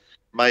 Yeah.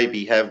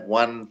 Maybe have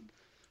one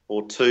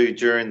or two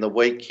during the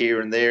week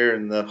here and there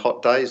in the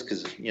hot days,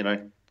 because, you know,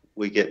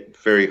 we get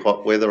very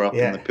hot weather up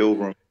in the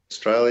Pilbara,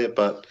 Australia.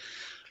 But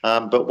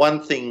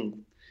one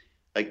thing,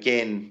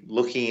 again,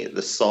 looking at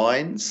the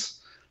signs,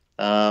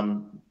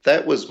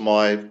 that was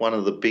one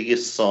of the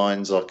biggest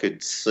signs I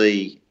could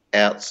see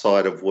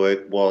outside of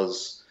work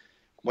was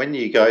when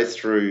you go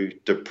through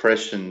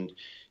depression,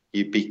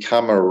 you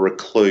become a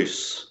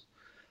recluse.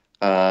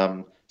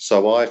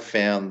 So I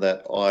found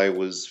that I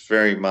was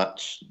very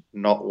much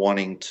not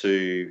wanting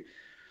to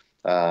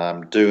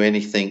do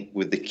anything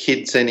with the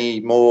kids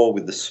anymore,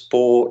 with the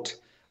sport.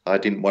 I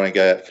didn't want to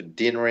go out for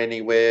dinner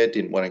anywhere,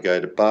 didn't want to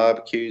go to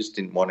barbecues,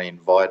 didn't want to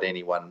invite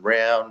anyone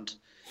round.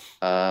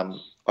 I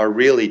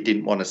really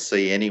didn't want to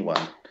see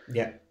anyone.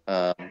 Yeah.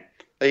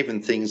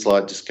 Even things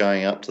like just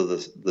going up to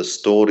the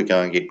store to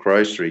go and get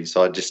groceries,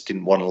 I just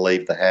didn't want to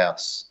leave the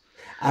house.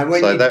 And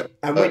when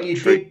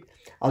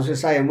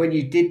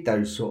you did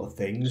those sort of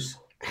things,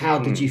 how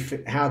did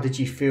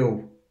you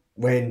feel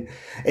when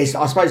it's?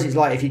 I suppose it's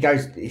like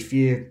if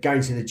you're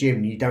going to the gym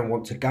and you don't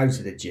want to go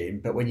to the gym,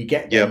 but when you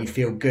get there, you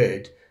feel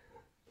good.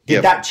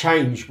 Did that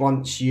change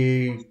once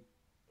you,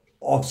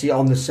 obviously,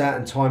 on the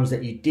certain times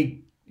that you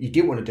did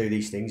want to do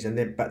these things,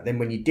 but then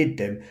when you did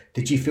them,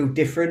 did you feel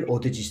different, or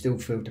did you still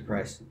feel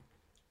depressed?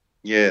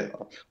 Yeah,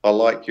 I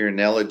like your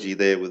analogy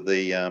there with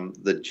the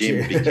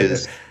gym,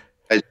 because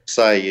as you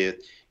say,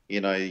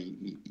 you know,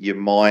 your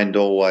mind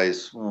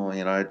always, oh,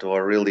 you know, do I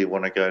really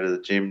want to go to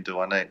the gym?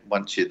 Do I need?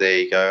 Once you're there,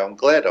 you go, I'm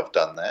glad I've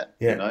done that.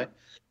 Yeah. You know,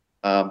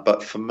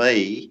 but for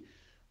me,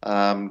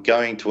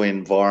 going to an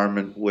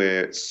environment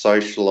where it's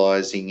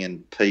socialising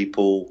and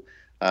people,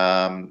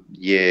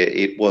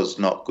 it was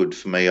not good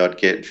for me. I'd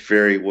get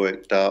very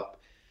worked up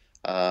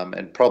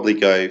and probably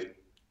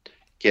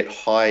get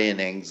high in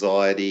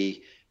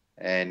anxiety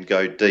and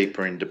go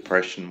deeper in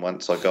depression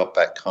once I got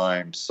back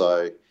home.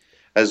 So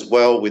as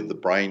well with the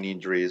brain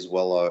injury as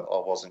well,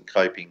 I wasn't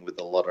coping with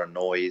a lot of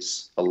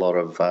noise, a lot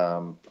of,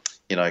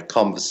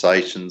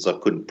 conversations I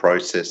couldn't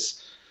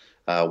process.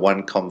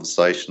 one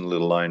conversation,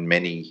 let alone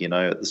many,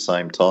 at the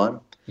same time.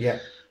 Yeah.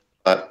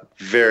 But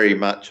very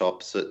much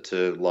opposite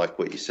to like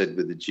what you said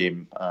with the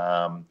gym.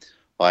 I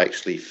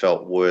actually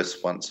felt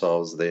worse once I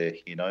was there,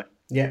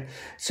 Yeah.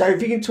 So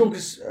if you can talk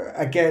us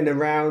again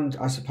around,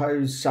 I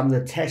suppose, some of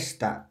the tests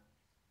that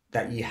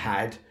you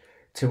had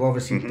to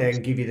obviously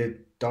then give you the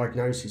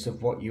diagnosis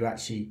of what you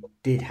actually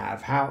did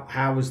have.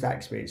 How was that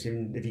experience?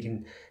 And if you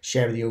can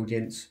share with the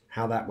audience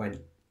how that went.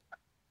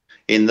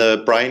 In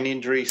the brain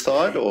injury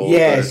side, or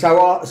yeah, so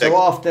after so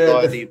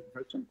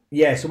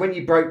when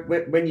you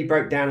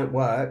broke down at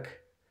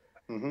work,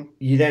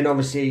 you then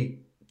obviously,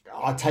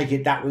 I take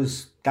it that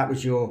was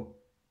your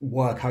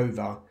work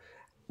over.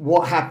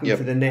 What happened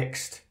for the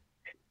next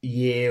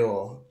year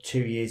or 2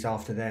 years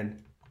after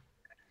then?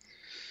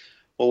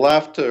 Well,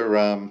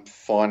 after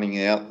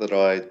finding out that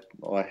I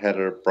had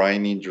a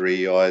brain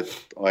injury, I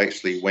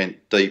actually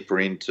went deeper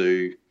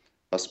into,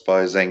 I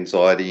suppose,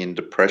 anxiety and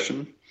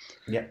depression.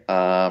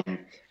 Yeah.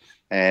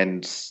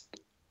 And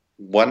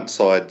once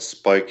I'd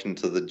spoken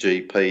to the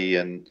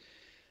GP,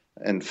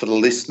 and for the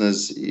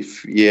listeners,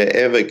 if you're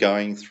ever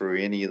going through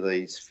any of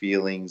these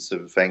feelings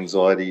of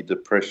anxiety,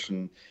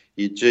 depression,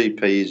 your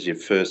GP is your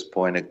first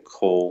point of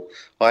call.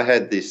 I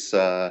had this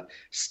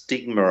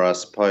stigma, I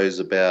suppose,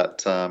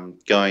 about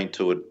going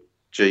to a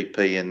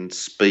GP and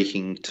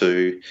speaking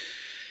to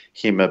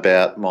him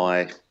about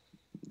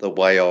the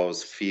way I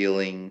was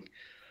feeling,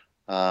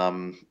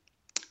 and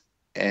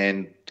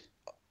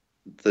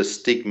the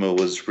stigma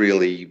was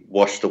really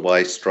washed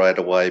away straight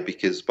away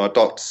because my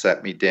doctor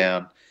sat me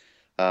down.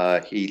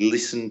 He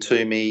listened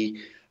to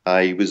me.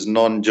 He was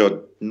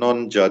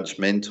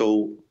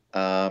non-judgmental.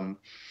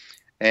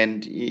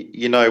 And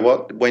you know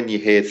what? When you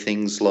hear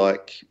things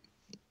like,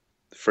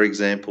 for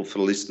example, for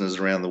listeners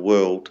around the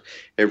world,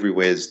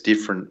 everywhere's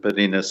different. But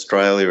in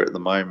Australia at the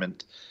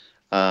moment,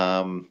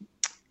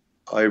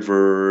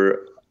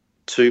 over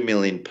 2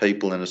 million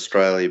people in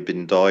Australia have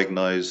been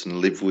diagnosed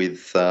and live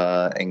with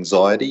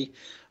anxiety.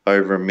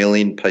 Over 1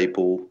 million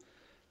people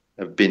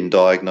have been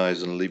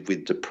diagnosed and live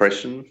with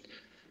depression.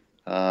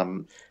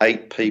 8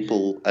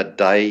 people a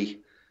day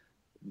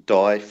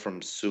die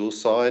from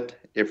suicide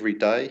every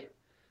day.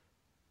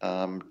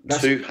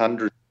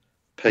 200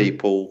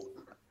 people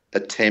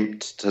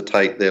attempt to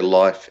take their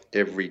life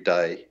every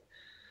day.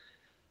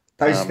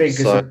 Those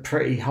figures are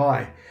pretty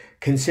high,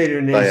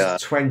 considering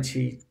there's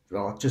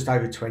just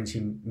over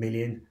 20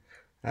 million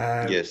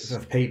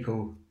of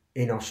people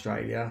in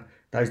Australia.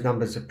 Those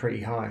numbers are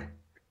pretty high.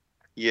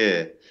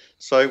 Yeah.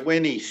 So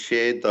when he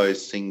shared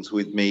those things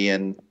with me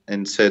and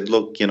said,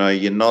 look,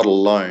 you're not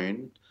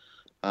alone,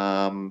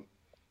 and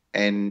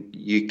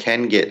you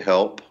can get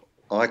help.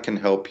 I can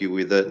help you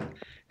with it,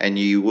 and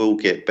you will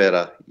get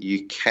better.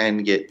 You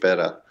can get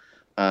better.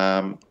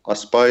 I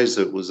suppose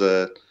it was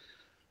a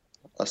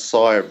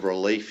sigh of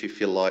relief, if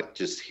you like,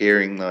 just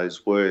hearing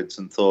those words,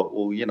 and thought,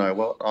 well, you know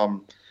what,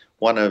 I'm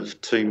one of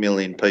 2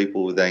 million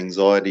people with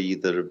anxiety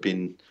that have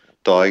been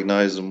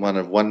diagnosed, and one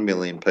of 1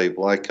 million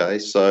people. Okay,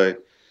 so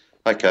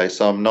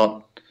I'm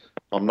not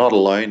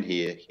alone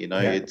here.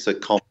 It's a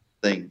common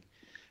thing.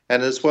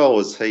 And as well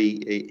as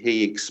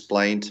he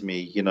explained to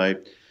me,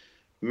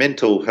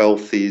 mental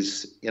health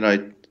is,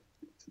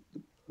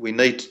 we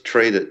need to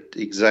treat it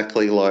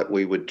exactly like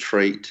we would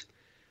treat,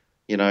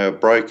 a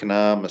broken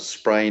arm, a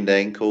sprained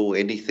ankle,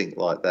 anything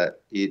like that.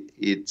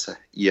 It's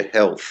your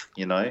health,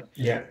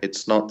 Yeah.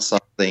 It's not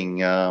something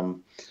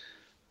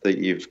that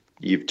you've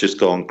just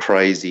gone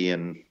crazy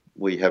and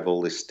we have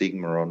all this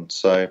stigma on.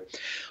 So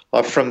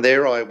from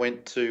there I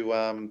went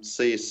to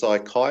see a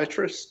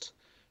psychiatrist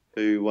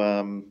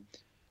who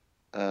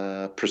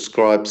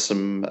prescribed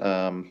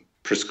some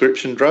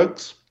prescription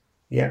drugs.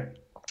 Yeah.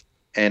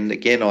 And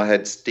again, I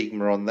had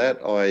stigma on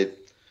that. I'm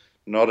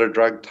not a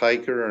drug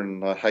taker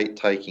and I hate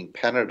taking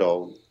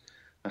Panadol.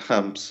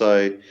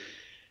 So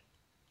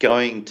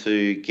going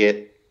to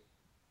get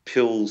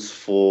pills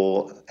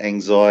for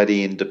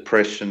anxiety and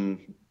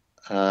depression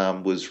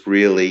was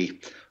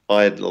really,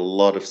 I had a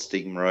lot of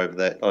stigma over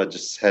that. I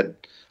just had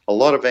a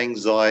lot of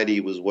anxiety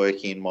was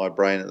working in my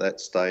brain at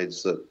that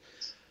stage, that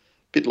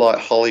bit like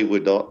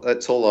Hollywood.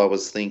 That's all I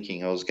was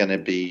thinking. I was going to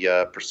be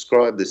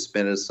prescribed this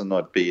medicine.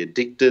 I'd be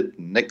addicted.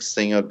 Next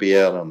thing I'd be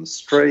out on the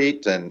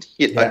street, and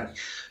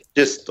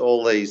just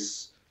all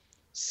these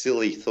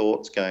silly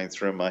thoughts going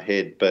through my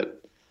head.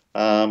 But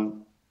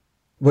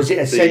was it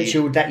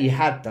essential that you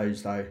had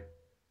those though?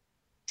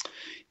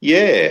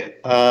 Yeah,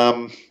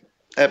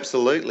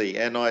 absolutely.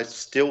 And I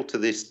still to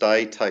this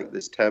day take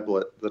this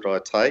tablet that I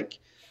take,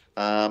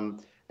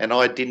 and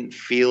I didn't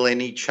feel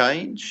any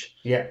change.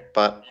 Yeah,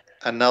 but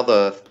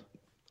another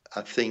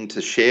thing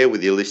to share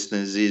with your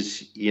listeners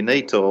is you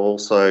need to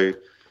also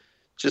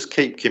just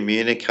keep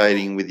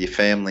communicating with your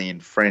family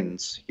and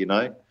friends,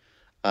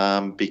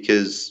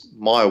 because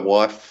my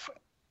wife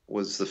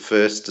was the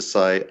first to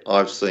say,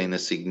 I've seen a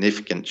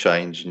significant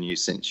change in you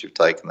since you've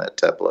taken that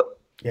tablet.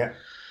 Yeah.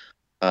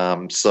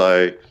 And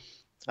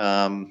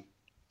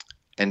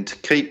to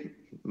keep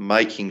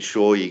making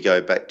sure you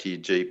go back to your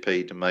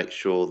GP to make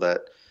sure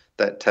that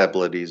that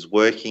tablet is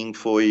working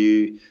for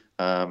you,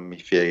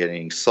 if you're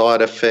getting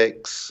side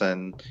effects,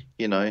 and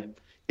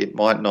it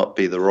might not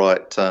be the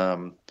right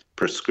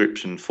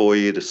prescription for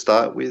you to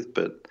start with,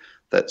 but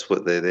that's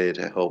what they're there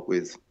to help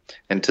with,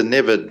 and to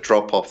never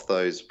drop off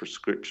those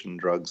prescription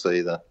drugs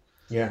either.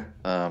 Yeah.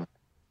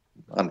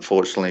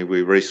 Unfortunately,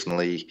 we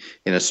recently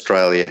in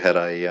Australia had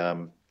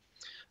a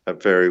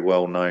very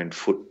well-known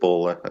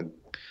footballer, a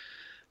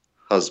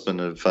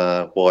husband of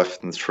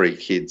wife and 3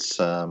 kids,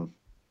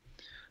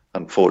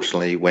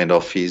 unfortunately went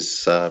off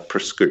his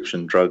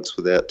prescription drugs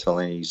without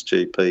telling his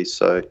GP.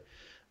 So,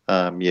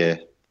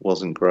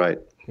 wasn't great.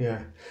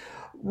 Yeah.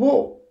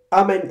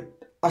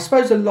 I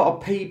suppose a lot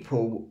of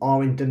people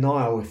are in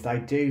denial if they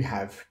do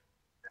have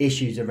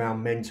issues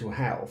around mental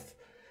health.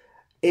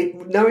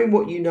 Knowing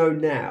what you know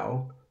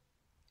now,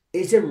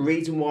 is there a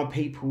reason why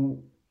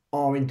people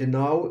are in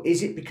denial?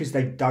 Is it because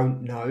they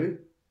don't know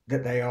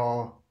that they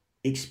are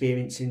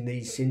experiencing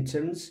these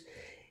symptoms?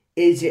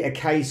 Is it a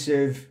case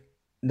of,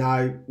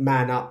 no,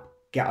 man up,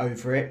 get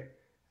over it?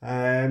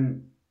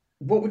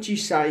 What would you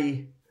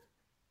say?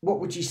 Why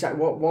would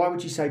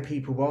you say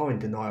people are in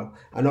denial?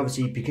 And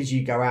obviously, because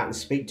you go out and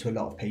speak to a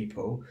lot of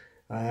people,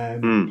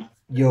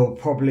 you'll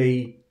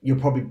probably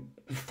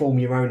form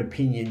your own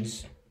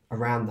opinions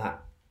around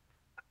that.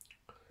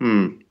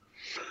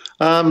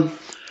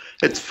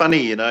 It's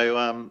funny,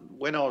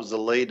 when I was a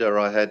leader,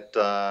 I had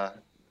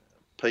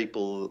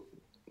people,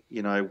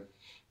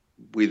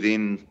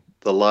 within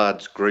the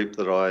large group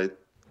that I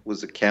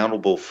was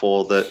accountable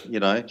for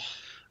that,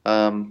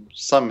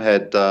 some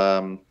had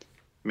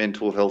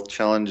mental health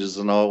challenges,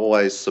 and I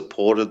always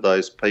supported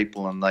those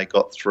people and they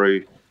got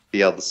through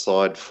the other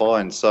side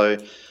fine. So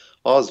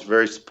I was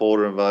very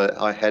supportive.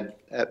 I had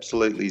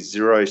absolutely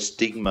zero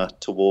stigma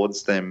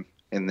towards them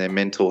in their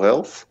mental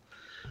health.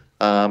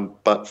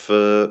 But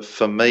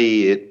for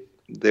me,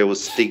 there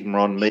was stigma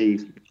on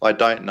me. I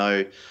don't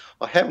know.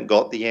 I haven't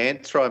got the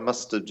answer. I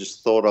must have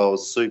just thought I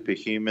was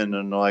superhuman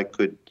and I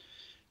could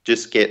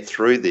just get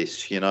through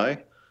this, The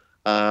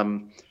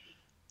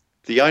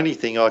only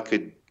thing I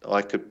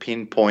could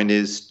pinpoint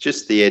is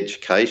just the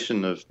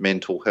education of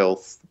mental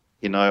health.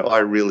 I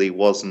really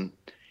wasn't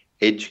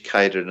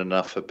educated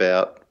enough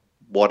about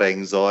what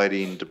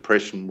anxiety and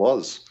depression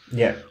was.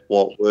 Yeah.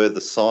 What were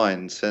the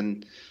signs?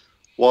 And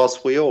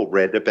whilst we all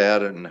read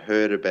about it and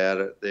heard about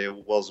it, there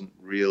wasn't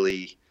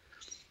really,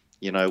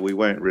 we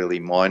weren't really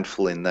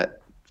mindful in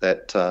that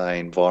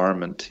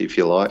environment, if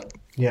you like.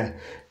 Yeah.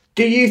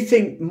 Do you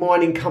think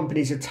mining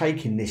companies are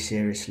taking this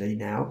seriously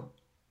now?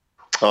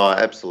 Oh,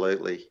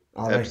 absolutely.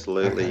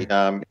 Absolutely.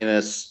 Okay.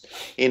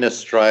 In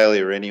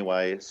Australia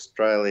anyway,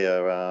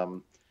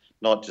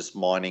 not just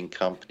mining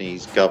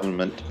companies,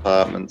 government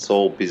departments,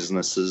 all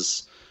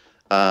businesses,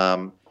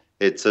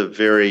 it's a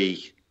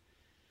very,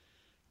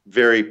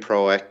 very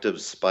proactive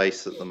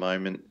space at the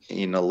moment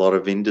in a lot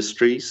of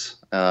industries,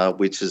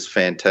 which is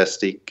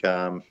fantastic.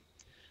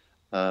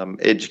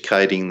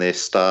 Educating their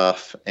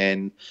staff,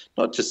 and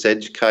not just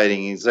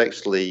educating, is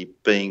actually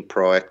being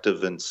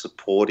proactive and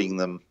supporting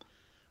them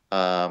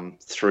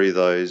through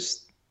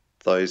those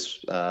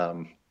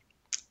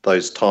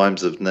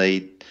times of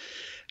need,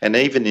 and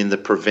even in the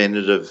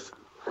preventative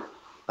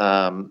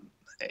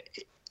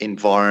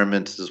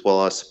environment as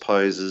well, I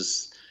suppose,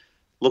 is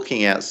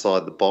looking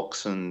outside the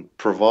box and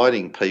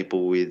providing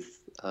people with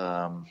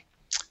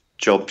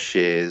job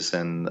shares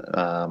and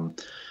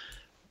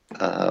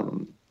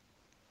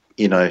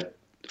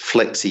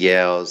flexi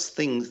hours,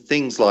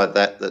 things like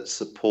that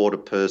support a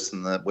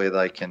person, where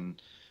they can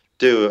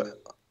do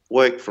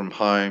work from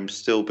home,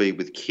 still be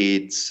with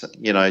kids,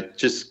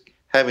 just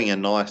having a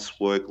nice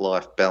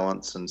work-life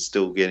balance and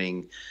still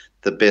getting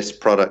the best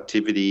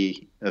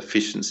productivity,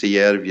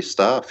 efficiency out of your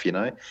staff,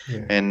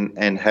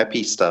 and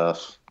happy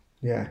staff,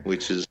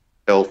 which is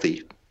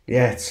healthy.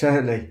 Yeah,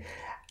 certainly.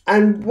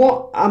 And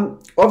what,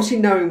 obviously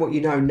knowing what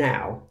you know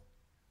now,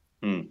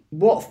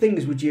 what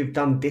things would you have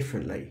done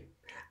differently?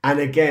 And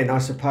again, I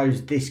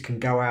suppose this can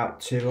go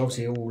out to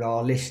obviously all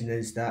our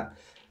listeners that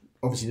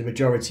obviously the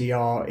majority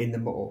are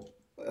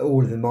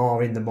all of them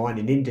are in the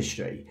mining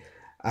industry.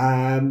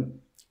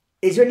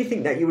 Is there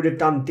anything that you would have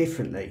done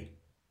differently?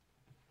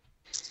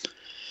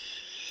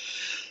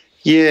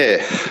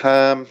 Yeah,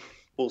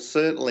 well,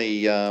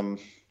 certainly,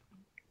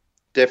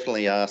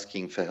 definitely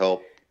asking for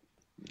help.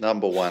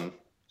 Number one,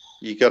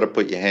 you got to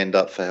put your hand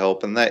up for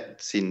help, and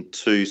that's in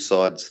two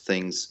sides of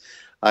things.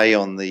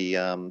 On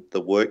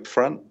the work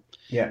front.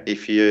 Yeah.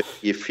 If you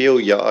feel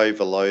you're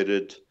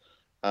overloaded,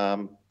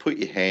 put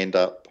your hand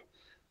up,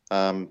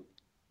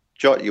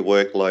 jot your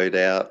workload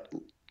out,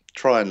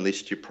 try and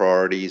list your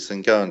priorities,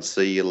 and go and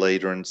see your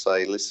leader and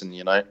say, listen,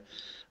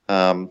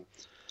 I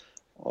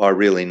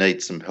really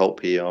need some help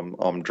here.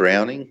 I'm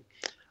drowning.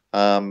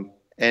 And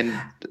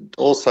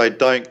also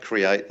don't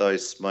create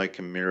those smoke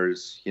and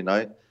mirrors,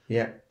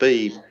 Yeah.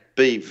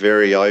 Be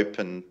very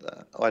open.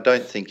 I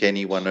don't think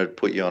anyone would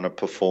put you on a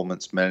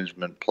performance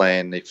management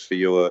plan if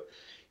you're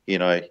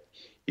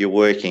you're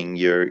working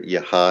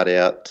your heart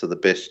out to the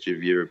best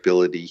of your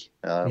ability.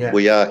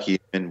 We are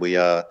human.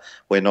 We're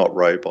not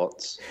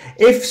robots.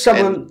 If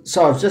someone,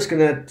 so I was just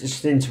going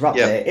to interrupt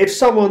there. If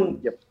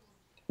someone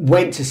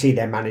went to see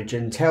their manager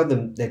and tell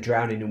them they're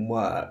drowning in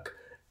work,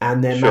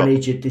 and their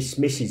manager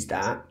dismisses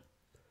that,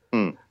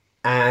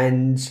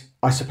 and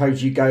I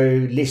suppose you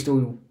go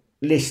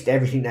list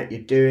everything that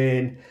you're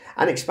doing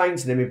and explain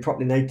to them in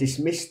properly, and they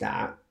dismiss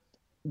that,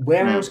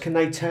 where else can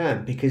they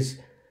turn? Because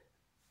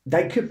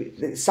they could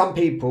be, some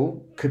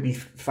people could be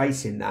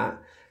facing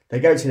that. They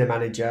go to the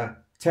manager,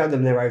 tell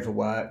them they're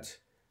overworked,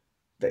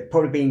 they're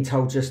probably being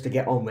told just to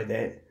get on with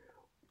it.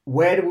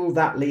 Where will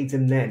that lead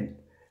them then?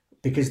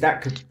 Because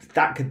that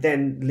could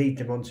then lead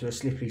them onto a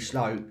slippery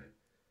slope,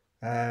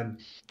 and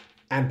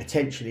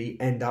potentially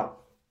end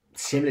up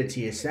similar to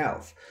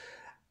yourself.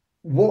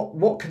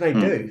 What can they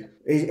do?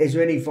 Is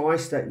there any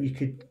advice that you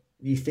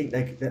think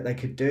they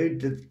could do?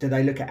 Do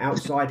they look at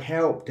outside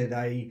help? Do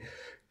they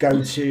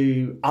go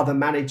to other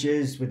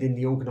managers within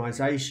the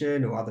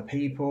organisation or other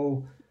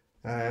people?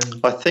 I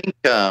think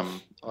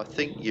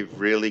you've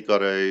really got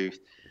to,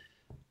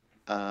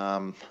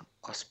 I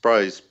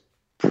suppose,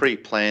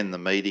 pre-plan the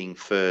meeting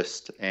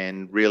first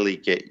and really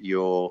get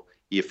your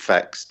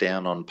facts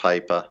down on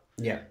paper.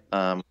 Yeah.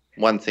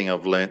 One thing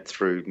I've learnt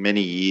through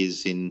many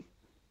years in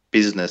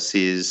business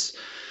is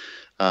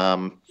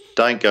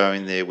don't go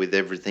in there with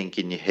everything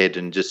in your head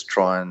and just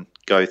try and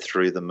go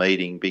through the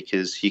meeting,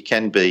 because you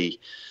can be,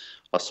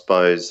 I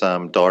suppose,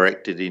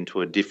 directed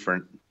into a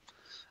different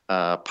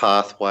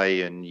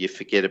pathway, and you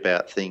forget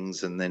about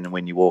things, and then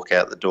when you walk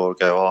out the door,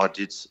 go, I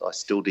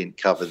still didn't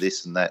cover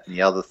this and that and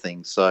the other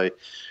thing. So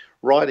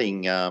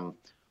writing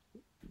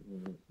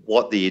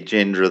what the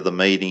agenda of the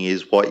meeting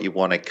is, what you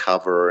want to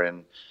cover,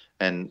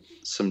 and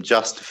some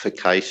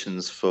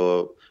justifications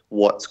for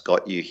what's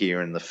got you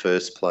here in the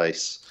first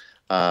place,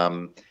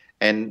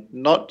 and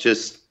not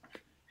just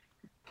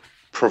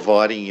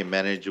providing your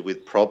manager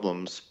with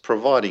problems,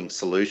 providing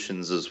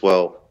solutions as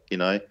well,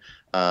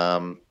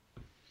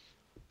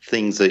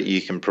 things that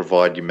you can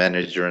provide your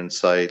manager and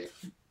say,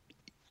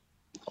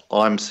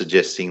 I'm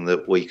suggesting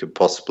that we could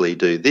possibly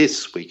do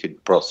this, we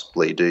could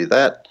possibly do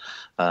that.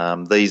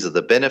 These are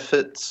the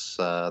benefits,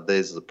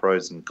 there's the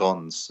pros and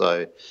cons.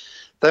 So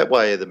that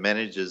way the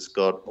manager's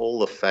got all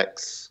the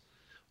facts,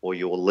 or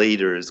your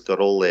leader has got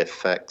all their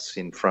facts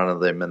in front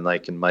of them, and they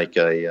can make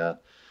a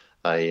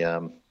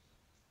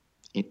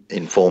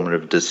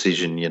informative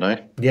decision,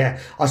 Yeah,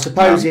 I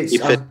suppose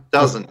if it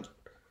doesn't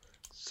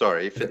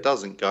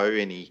go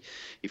any,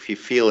 if you're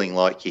feeling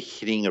like you're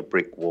hitting a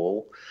brick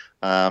wall,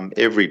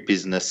 every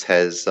business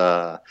has,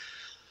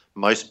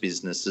 most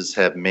businesses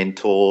have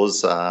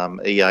mentors,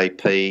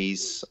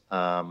 EAPs.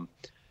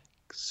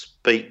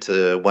 Speak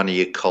to one of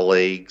your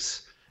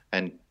colleagues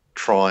and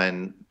try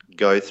and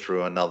go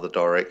through another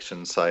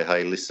direction. Say,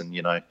 hey, listen,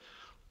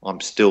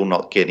 I'm still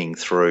not getting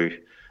through.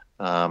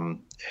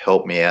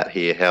 Help me out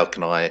here. How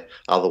can I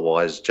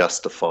otherwise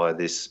justify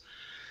this?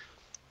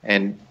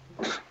 And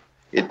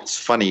it's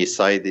funny you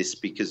say this,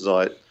 because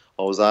I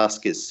was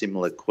asked a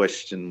similar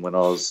question when I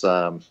was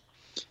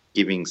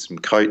giving some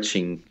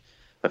coaching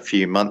a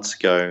few months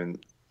ago,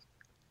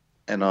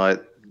 and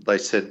they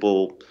said,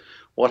 well,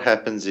 what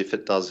happens if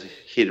it does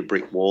hit a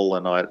brick wall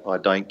and I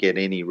don't get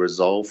any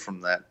resolve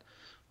from that?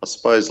 I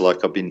suppose,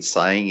 like I've been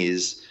saying,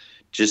 is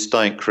just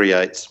don't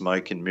create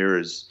smoke and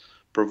mirrors.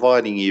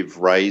 Providing you've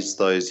raised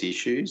those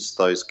issues,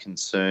 those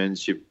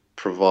concerns, you've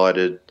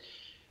provided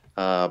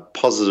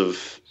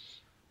positive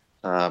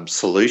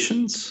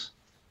solutions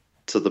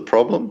to the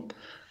problem,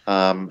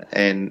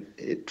 and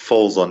it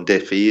falls on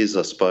deaf ears,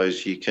 I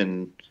suppose, you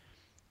can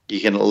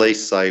at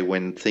least say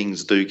when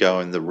things do go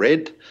in the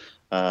red,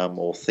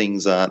 or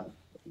things aren't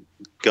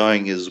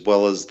going as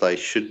well as they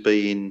should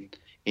be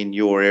in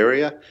your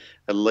area,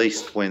 at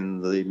least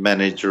when the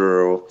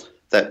manager or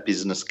that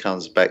business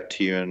comes back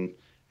to you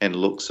and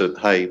looks at,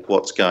 hey,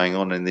 what's going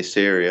on in this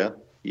area,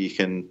 you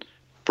can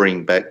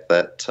bring back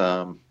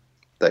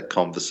that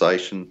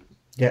conversation.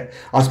 Yeah,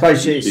 I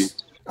suppose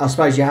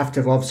you have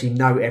to obviously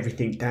note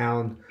everything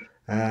down,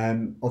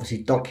 obviously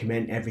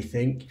document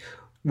everything.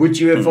 Would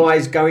you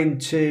advise going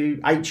to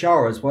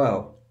HR as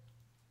well?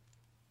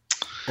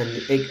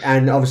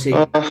 And obviously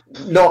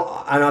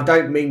not, and I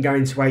don't mean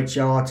going to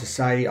HR to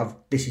say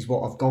this is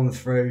what I've gone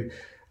through.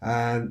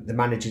 The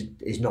manager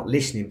is not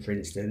listening, for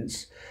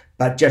instance,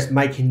 but just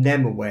making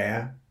them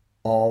aware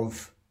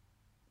of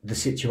the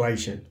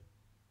situation.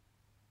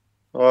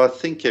 Well, I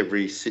think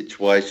every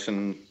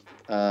situation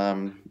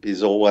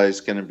is always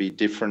going to be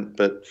different,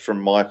 but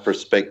from my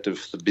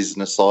perspective, the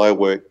business I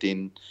worked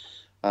in,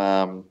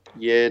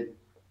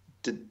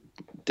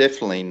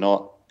 definitely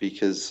not.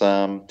 Because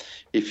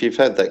if you've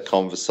had that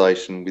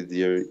conversation with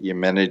your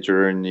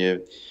manager and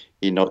you're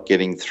not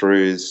getting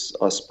through,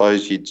 I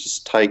suppose you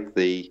just take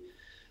the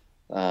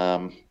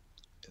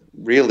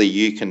really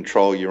you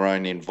control your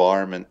own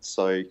environment.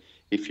 So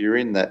if you're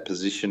in that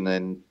position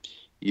and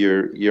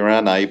you're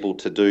unable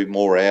to do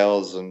more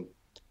hours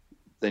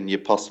than you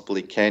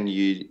possibly can,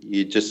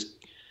 you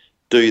just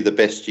do the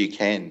best you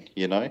can,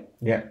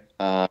 Yeah.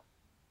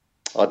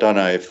 I don't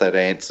know if that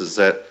answers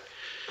that.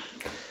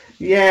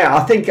 Yeah,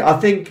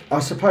 I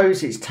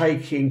suppose it's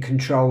taking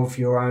control of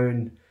your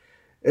own,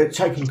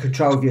 taking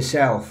control of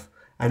yourself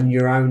and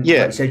your own,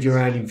 like you Yeah, said, your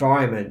own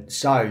environment.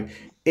 So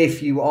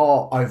if you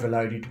are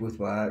overloaded with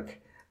work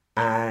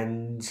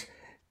and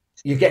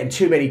you're getting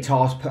too many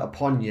tasks put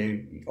upon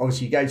you,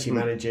 obviously you go to your mm,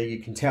 manager, you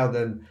can tell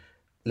them,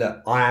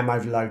 look, I am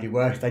overloaded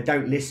work. If they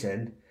don't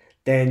listen,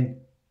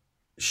 then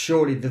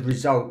surely the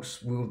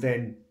results will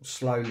then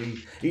slowly,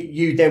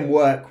 you then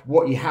work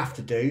what you have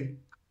to do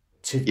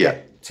yeah,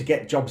 to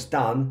get jobs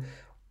done.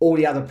 All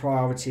the other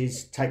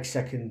priorities take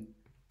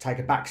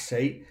a back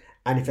seat,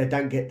 and if they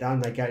don't get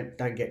done,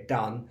 don't get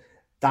done.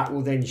 That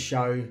will then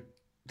show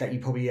that you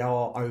probably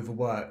are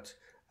overworked,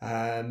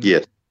 um,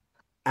 yes,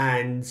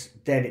 and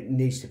then it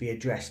needs to be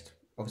addressed.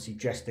 Obviously,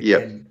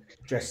 yep,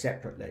 dressed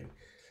separately.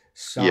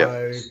 yep,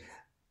 So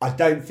I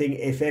don't think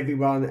if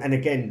everyone, and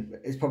again,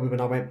 it's probably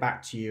when I went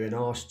back to you and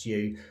asked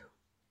you,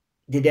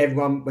 did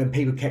everyone, when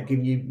people kept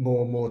giving you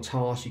more and more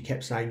tasks, you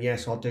kept saying,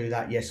 yes, I'll do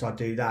that, yes, I'll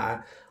do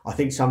that. I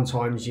think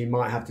sometimes you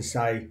might have to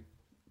say,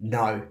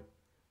 no,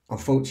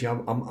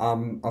 unfortunately,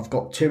 I've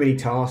got too many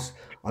tasks.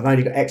 I've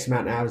only got X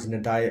amount of hours in a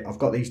day. I've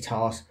got these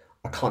tasks.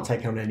 I can't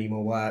take on any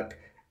more work.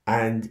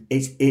 And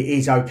it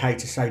is okay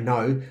to say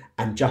no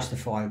and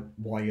justify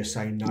why you're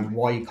saying no,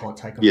 why you can't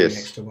take on any yes,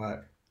 extra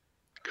work.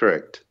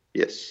 correct,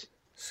 yes.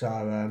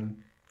 So,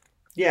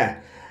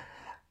 yeah.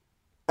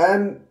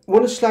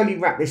 Want to slowly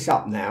wrap this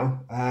up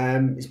now.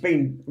 It's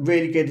been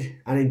really good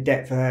and in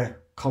depth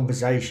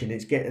conversation.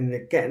 It's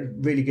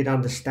getting really good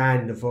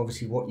understanding of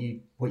obviously what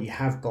you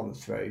have gone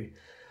through.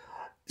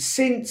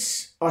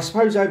 Since I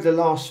suppose over the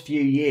last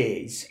few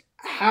years,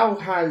 how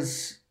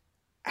has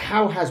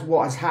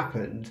what has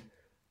happened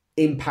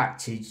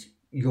impacted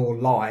your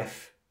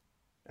life,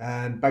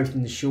 both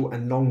in the short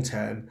and long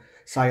term?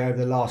 Say over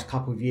the last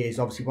couple of years,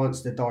 obviously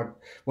once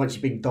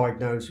you've been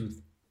diagnosed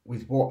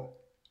with what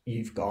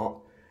you've got,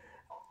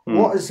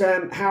 what Mm, has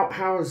how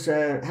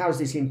has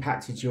this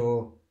impacted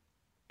your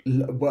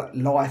work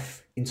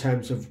life in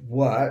terms of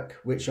work,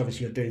 which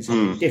obviously you're doing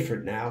something mm,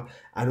 different now,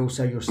 and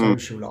also your mm.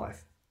 social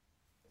life?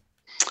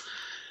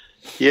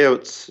 Yeah,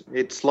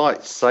 it's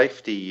like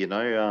safety, you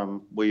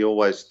know. We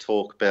always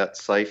talk about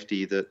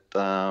safety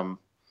that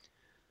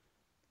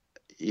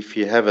if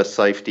you have a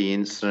safety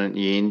incident,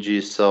 you injure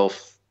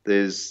yourself,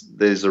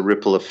 there's a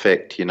ripple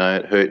effect, you know.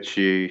 It hurts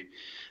you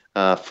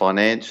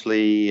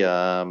financially.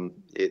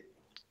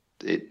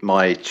 It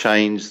may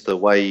change the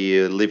way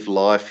you live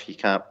life. You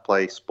can't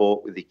play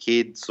sport with your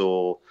kids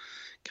or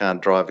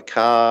can't drive a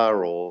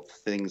car or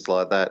things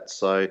like that.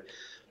 So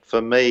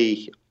for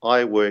me,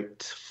 I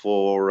worked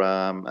for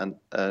an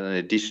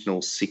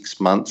additional 6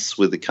 months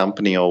with the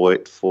company I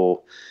worked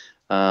for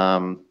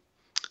um,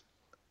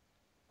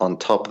 on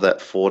top of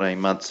that 14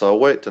 months. So I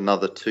worked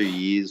another 2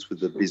 years with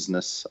the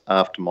business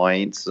after my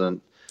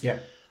incident. Yeah,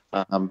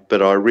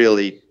 But I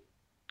really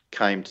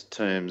came to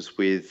terms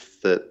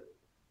with that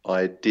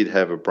I did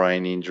have a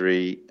brain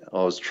injury.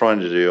 I was trying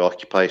to do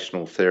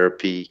occupational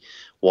therapy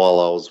while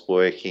I was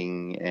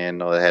working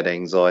and I had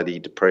anxiety,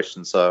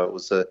 depression. So it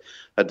was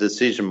a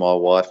decision my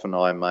wife and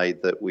I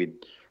made that we'd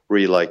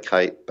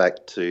relocate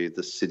back to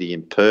the city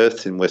in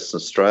Perth in Western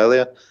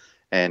Australia.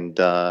 And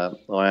I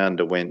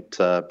underwent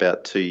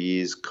about 2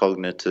 years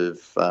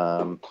cognitive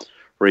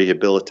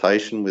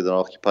rehabilitation with an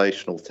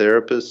occupational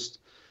therapist,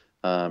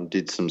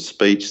 did some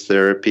speech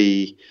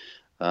therapy,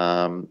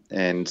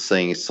 and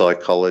seeing a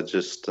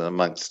psychologist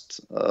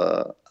amongst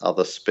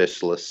other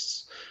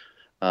specialists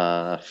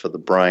for the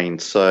brain.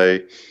 So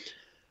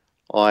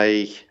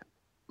I,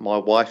 my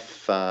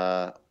wife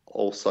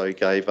also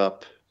gave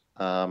up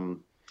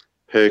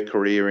her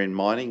career in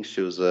mining.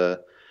 She was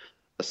a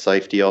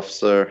safety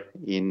officer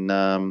in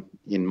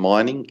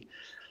mining,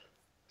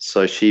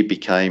 so she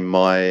became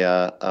my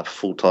a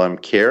full-time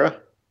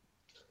carer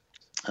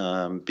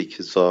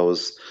because I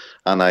was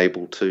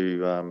unable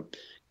to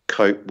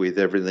cope with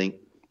everything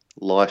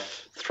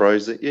life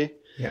throws at you.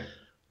 yeah,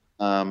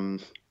 Um,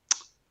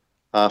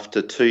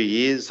 After 2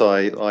 years,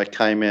 I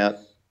came out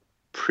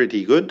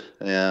pretty good.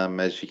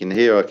 As you can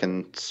hear, I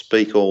can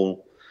speak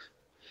all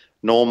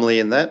normally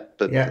in that,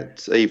 but yeah,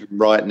 it's even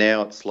right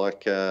now, it's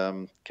like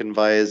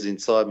conveyors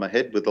inside my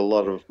head with a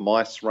lot of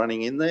mice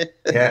running in there.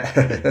 yeah,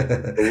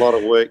 A lot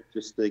of work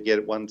just to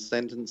get one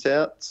sentence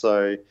out.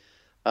 So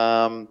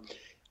um,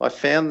 I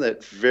found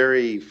that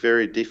very,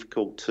 very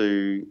difficult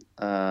to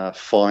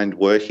find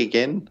work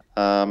again,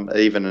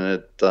 even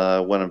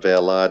at one of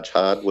our large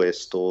hardware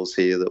stores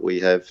here that we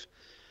have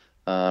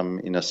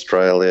in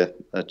Australia,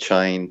 a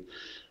chain.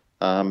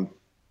 Um,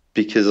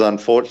 because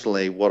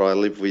unfortunately, what I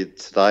live with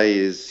today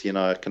is, you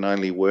know, I can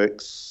only work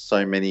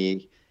so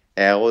many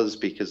hours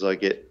because I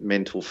get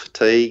mental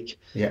fatigue.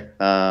 yeah,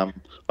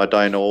 I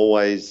don't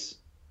always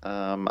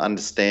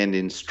understand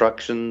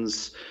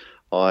instructions.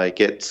 I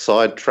get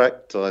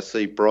sidetracked. I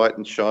see bright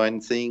and shine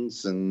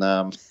things and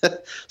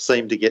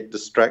seem to get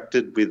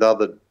distracted with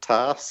other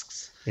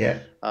tasks. yeah,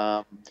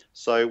 Um,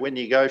 so when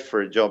you go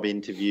for a job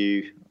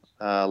interview,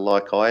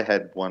 like I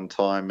had one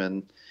time,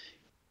 and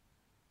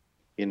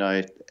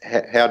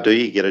how do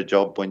you get a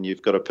job when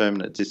you've got a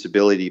permanent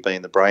disability,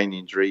 being the brain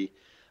injury,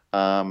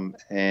 and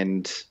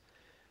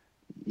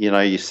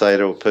you say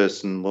to a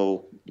person,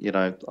 well,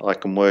 I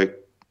can work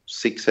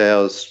 6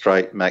 hours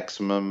straight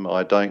maximum.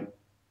 I don't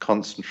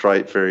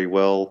concentrate very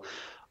well.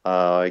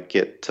 I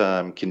get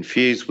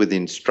confused with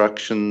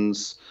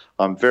instructions.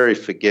 I'm very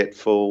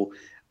forgetful,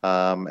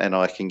 and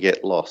I can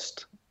get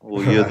lost.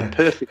 Well, you're the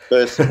perfect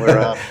person we're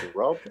after,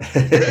 Rob.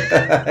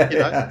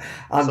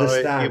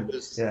 Understand.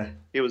 So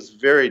it was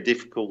very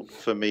difficult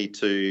for me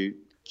to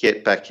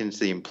get back into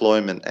the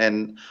employment,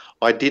 and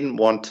I didn't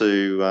want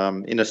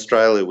to. In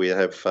Australia, we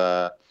have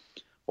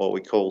what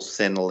we call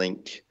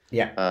Centrelink.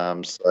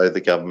 Yeah. So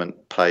the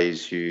government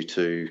pays you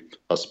to,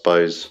 I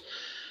suppose,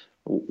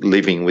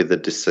 living with a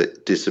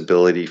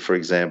disability, for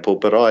example.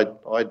 But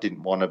I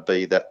didn't want to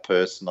be that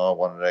person. I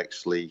wanted to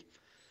actually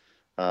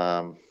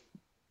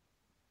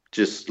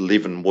just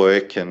live and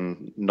work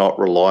and not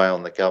rely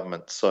on the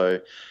government. So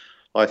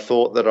I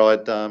thought that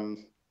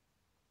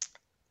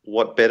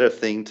what better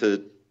thing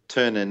to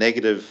turn a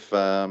negative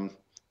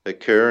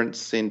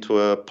occurrence into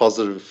a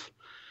positive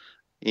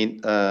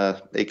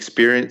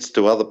experience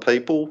to other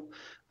people,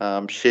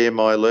 share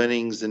my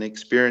learnings and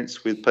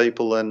experience with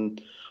people,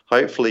 and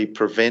hopefully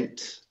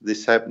prevent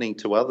this happening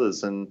to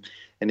others. And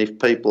if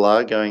people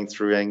are going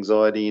through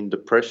anxiety and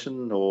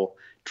depression or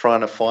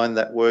trying to find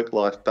that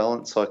work-life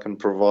balance, I can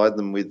provide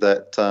them with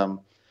that,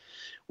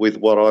 with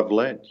what I've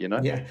learned,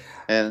 Yeah.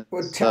 And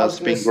Well, it's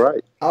been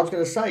great. I was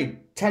going to say,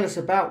 tell us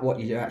about what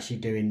you're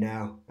actually doing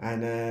now,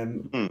 and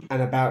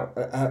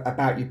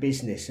about your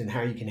business and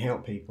how you can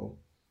help people.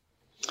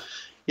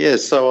 Yeah,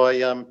 so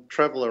I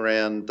travel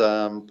around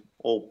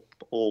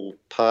all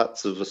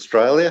parts of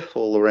Australia,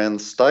 all around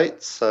the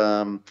states,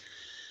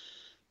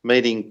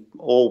 meeting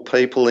all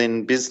people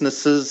in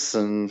businesses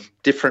and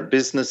different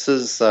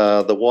businesses,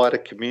 the wider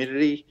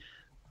community,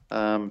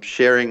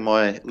 sharing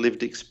my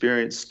lived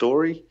experience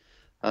story.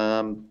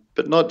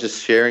 But not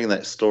just sharing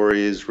that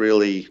story, is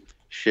really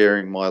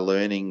sharing my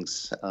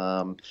learnings,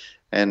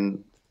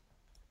 and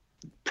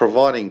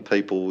providing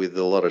people with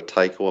a lot of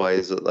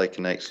takeaways that they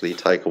can actually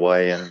take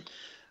away and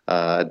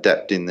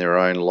adapt in their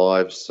own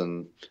lives,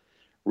 and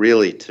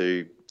really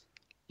to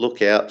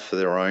look out for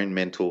their own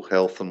mental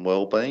health and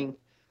well-being,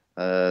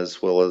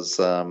 as well as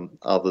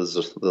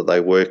others that they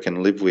work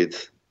and live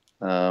with.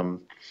 And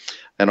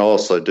I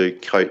also do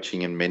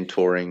coaching and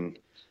mentoring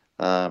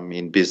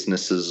in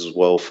businesses as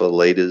well for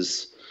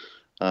leaders,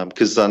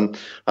 because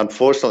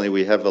unfortunately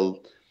we have a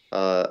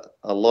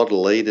lot of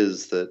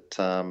leaders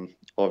that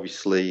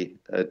obviously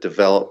are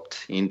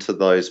developed into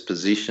those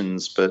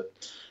positions, but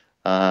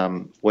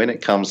when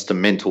it comes to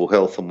mental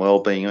health and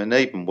well-being and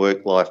even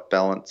work-life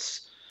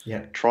balance,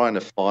 trying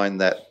to find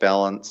that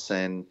balance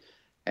and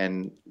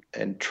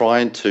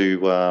trying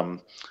to,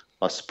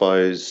 I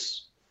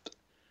suppose,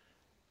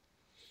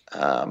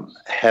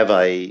 have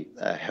a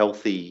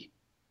healthy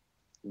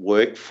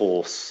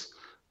workforce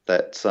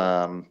that's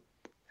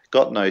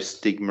got no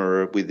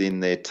stigma within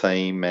their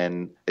team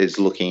and is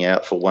looking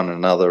out for one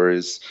another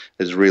is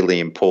really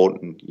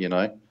important,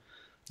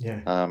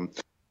 Yeah.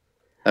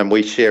 And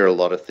we share a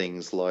lot of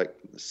things, like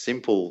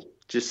simple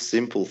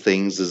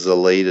things as a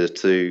leader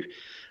to,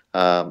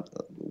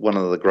 one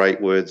of the great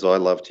words I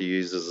love to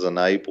use is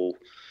enable.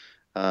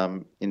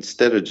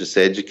 Instead of just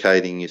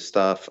educating your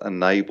staff,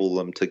 enable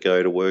them to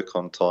go to work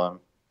on time,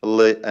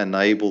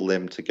 enable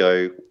them to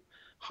go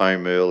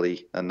home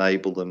early,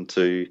 enable them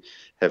to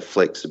have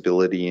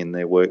flexibility in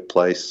their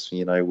workplace,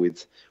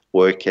 with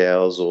work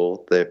hours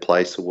or their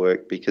place of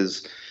work,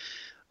 because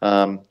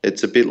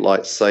it's a bit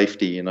like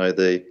safety,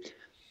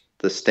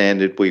 the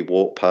standard we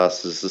walk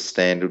past is the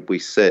standard we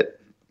set,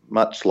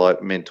 much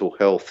like mental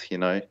health.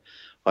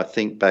 I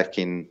think back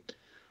in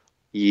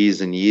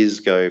years and years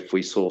ago, if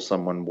we saw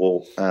someone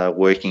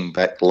working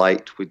back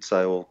late, we'd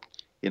say, well,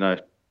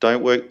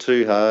 don't work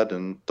too hard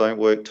and don't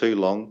work too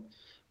long.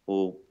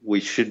 Well, we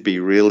should be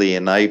really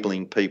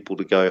enabling people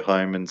to go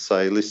home and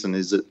say, listen,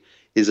 is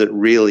it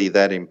really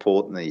that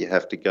important that you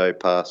have to go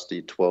past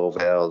your 12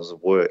 hours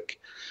of work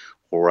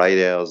or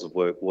 8 hours of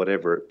work,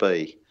 whatever it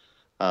be?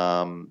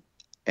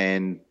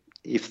 And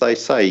if they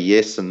say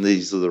yes, and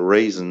these are the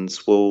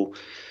reasons, we'll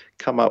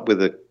come up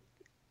with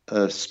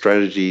a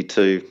strategy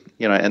to,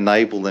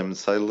 enable them and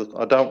say, look,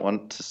 I don't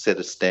want to set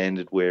a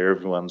standard where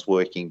everyone's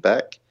working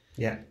back.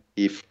 Yeah.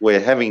 If we're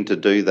having to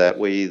do that,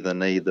 we either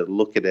need to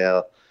look at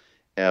our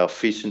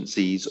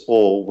efficiencies,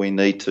 or we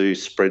need to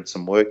spread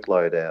some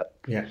workload out.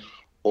 Yeah.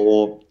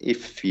 Or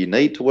if you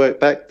need to work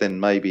back, then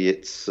maybe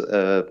it's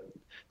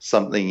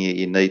something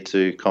you need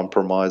to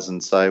compromise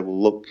and say,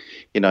 well, look,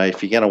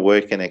 if you're going to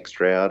work an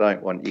extra hour, I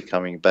don't want you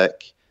coming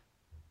back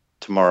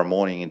tomorrow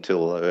morning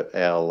until an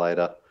hour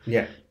later.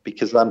 Yeah.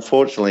 Because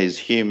unfortunately, as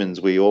humans,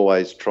 we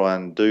always try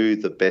and do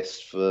the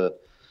best for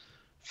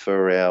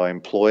our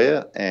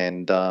employer,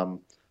 and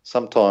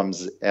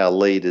sometimes our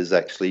leaders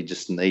actually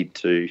just need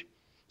to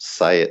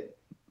say it,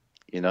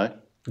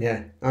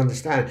 Yeah, I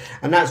understand.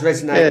 And that's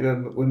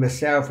resonated with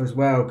myself as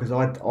well, because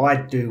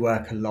I do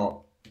work a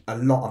lot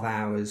of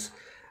hours,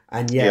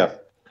 and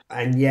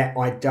and yet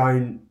I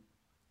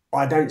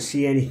don't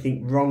see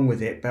anything wrong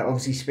with it. But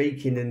obviously,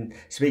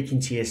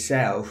 speaking to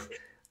yourself,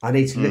 I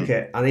need to look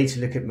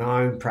at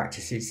my own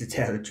practices, to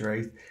tell the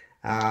truth,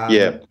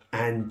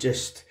 and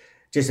just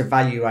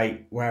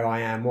evaluate where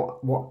I am.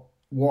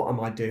 What am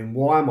I doing?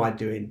 Why am I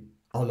doing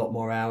a lot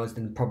more hours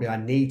than probably I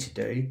need to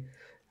do?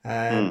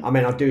 I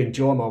mean, I do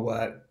enjoy my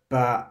work,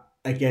 but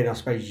again, I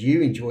suppose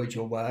you enjoyed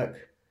your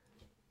work,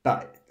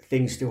 but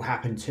things still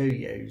happen to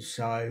you.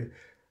 So,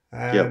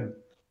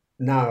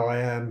 no,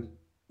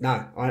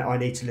 I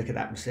need to look at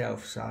that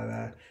myself.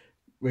 So,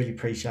 really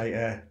appreciate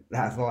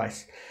that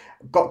advice.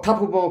 Got a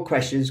couple more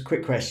questions,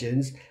 quick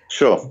questions.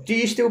 Sure. Do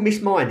you still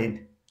miss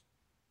mining?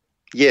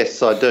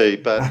 Yes, I do,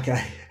 but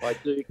Okay. I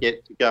do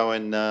get to go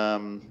and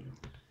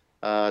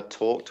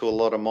talk to a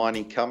lot of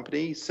mining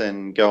companies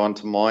and go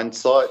onto mine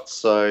sites.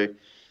 So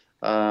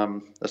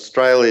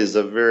Australia is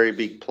a very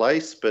big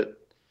place, but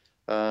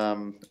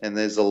and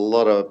there's a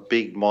lot of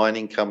big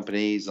mining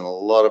companies and a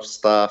lot of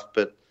staff,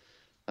 but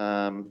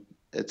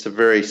it's a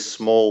very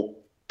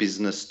small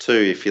business too,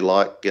 if you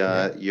like.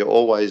 You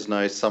always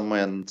know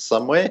someone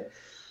somewhere.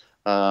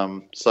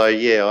 So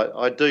yeah,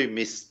 I do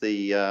miss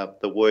the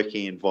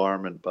working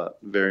environment, but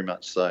very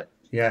much so.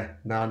 Yeah,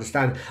 no, I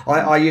understand.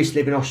 I used to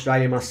live in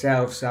Australia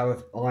myself,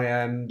 so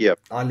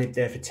I lived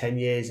there for 10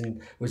 years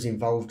and was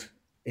involved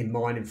in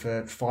mining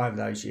for 5 of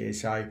those years.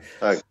 So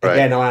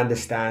again, I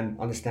understand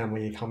where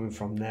you're coming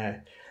from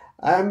there.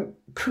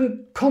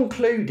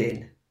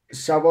 Concluding,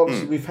 so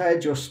obviously we've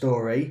heard your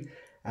story,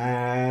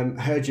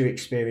 heard your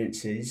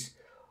experiences.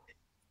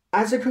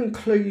 As a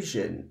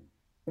conclusion,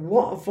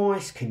 what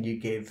advice can you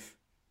give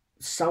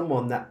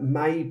someone that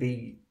may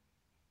be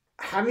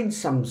having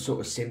some sort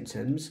of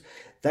symptoms?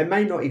 They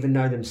may not even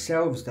know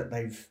themselves that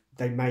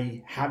they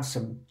may have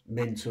some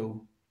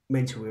mental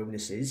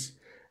illnesses,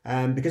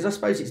 because I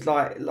suppose it's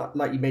like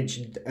you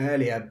mentioned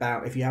earlier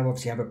about if you have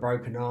a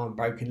broken arm,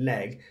 broken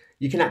leg,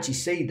 you can actually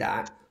see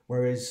that.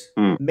 Whereas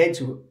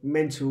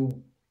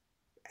mental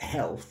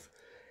health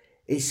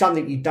is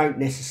something you don't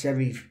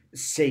necessarily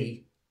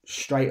see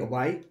straight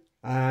away,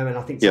 and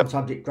I think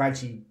sometimes it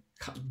gradually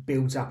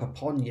builds up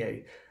upon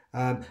you.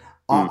 I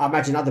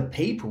imagine other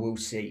people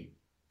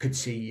could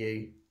see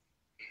you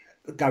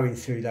going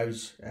through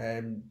those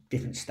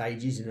different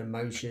stages and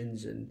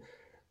emotions and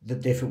the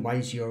different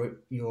ways you're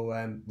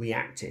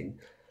reacting.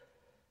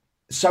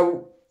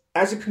 So,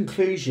 as a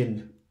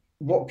conclusion,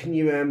 what can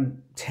you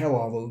tell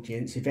our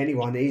audience if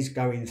anyone is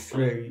going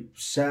through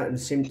certain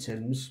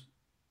symptoms?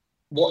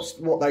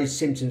 What those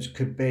symptoms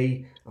could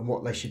be and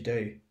what they should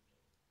do?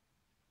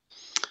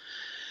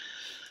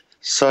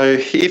 So,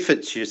 if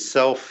it's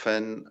yourself,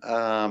 and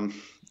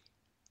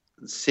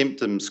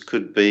symptoms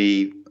could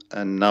be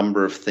a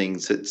number of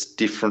things. It's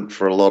different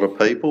for a lot of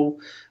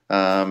people.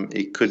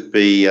 It could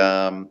be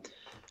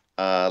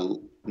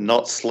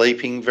not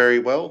sleeping very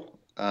well.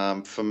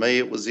 For me,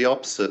 it was the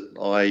opposite.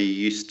 I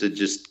used to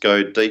just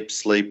go deep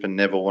sleep and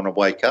never want to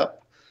wake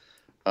up.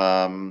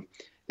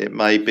 It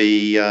may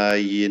be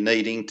you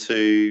needing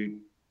to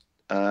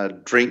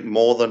drink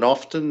more than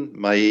often,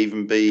 may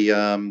even be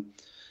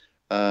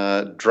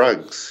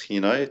drugs,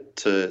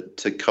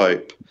 to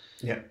cope.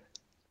 Yeah.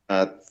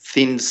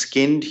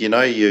 Thin-skinned,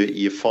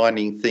 you're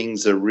finding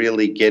things are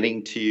really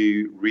getting to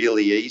you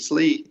really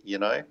easily,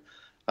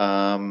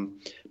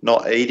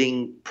 not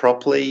eating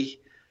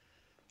properly,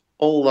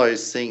 all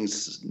those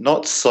things.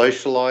 Not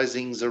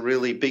socialising is a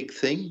really big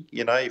thing.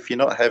 If you're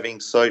not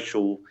having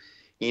social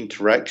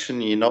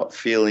interaction, you're not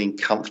feeling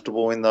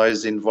comfortable in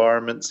those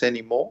environments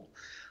anymore.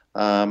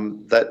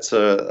 That's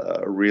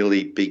a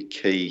really big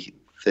key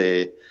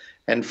there.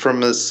 And from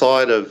the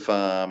side of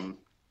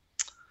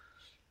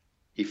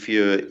if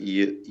you're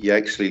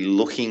actually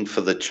looking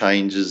for the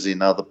changes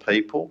in other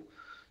people,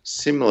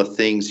 similar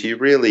things,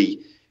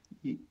 usually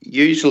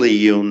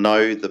you'll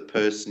know the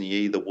person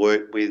you either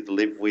work with,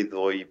 live with,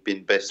 or you've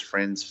been best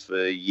friends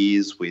for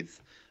years with.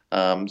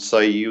 So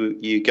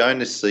you're going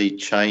to see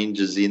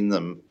changes in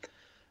them.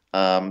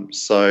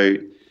 So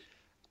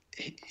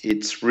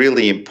it's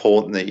really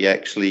important that you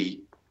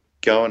actually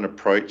go and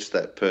approach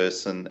that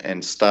person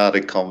and start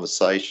a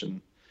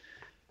conversation,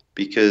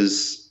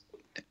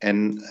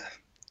 and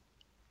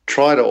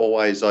try to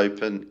always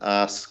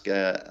ask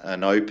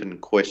an open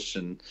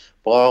question.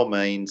 By all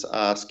means,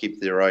 ask if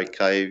they're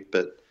okay,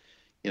 but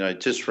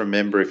just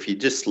remember, if you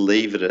just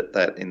leave it at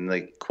that in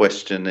the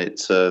question,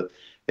 it's a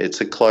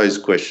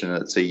closed question.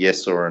 It's a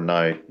yes or a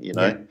no.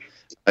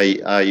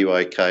 Are you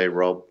okay,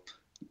 Rob?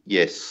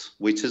 Yes,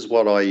 which is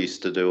what I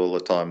used to do all the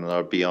time, and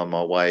I'd be on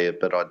my way,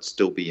 but I'd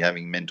still be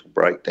having mental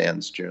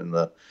breakdowns during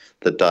the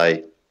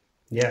day.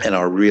 Yeah, and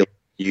I really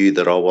knew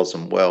that I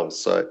wasn't well.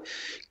 So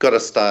got to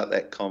start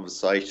that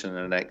conversation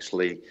and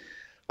actually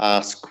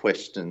ask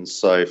questions.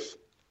 So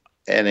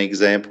an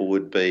example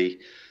would be,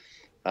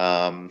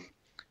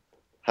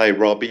 hey,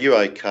 Rob, are you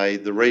okay?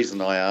 The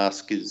reason I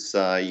ask is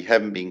you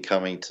haven't been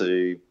coming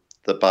to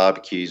the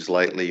barbecues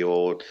lately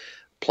or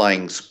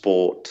playing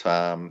sport.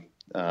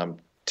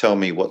 tell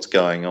me what's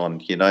going on.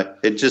 You know,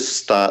 it just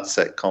starts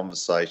that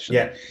conversation.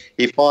 Yeah.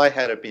 If I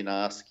had been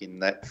asked in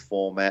that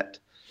format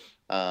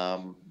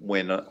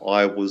when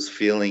I was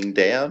feeling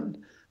down,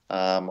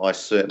 I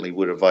certainly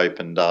would have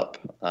opened up.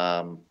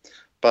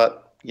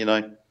 But, you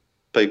know,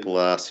 people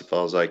asked if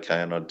I was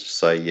okay and I'd just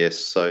say yes.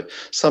 So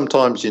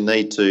sometimes you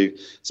need to,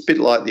 it's a bit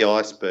like the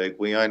iceberg.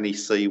 We only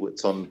see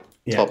what's on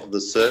top of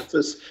the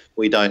surface.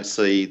 We don't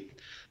see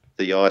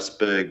the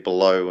iceberg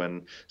below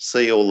and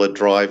see all the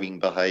driving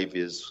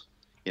behaviours,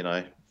 you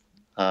know.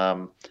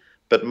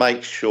 But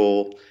make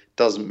sure, it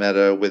doesn't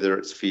matter whether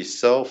it's for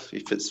yourself.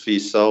 If it's for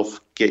yourself,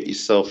 get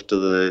yourself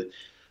to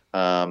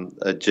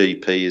a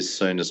GP as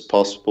soon as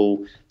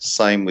possible.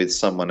 Same with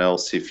someone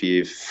else. If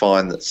you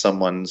find that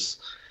someone's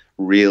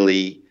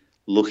really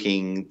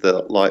looking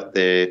like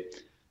they're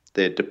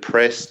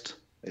depressed,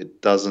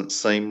 it doesn't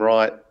seem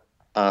right,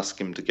 ask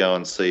them to go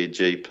and see a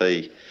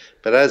GP.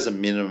 But as a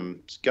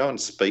minimum, go and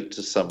speak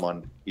to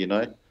someone, you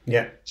know.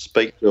 Yeah.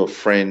 Speak to a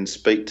friend,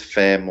 speak to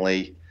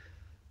family,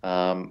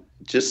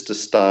 just to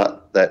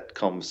start that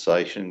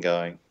conversation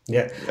going.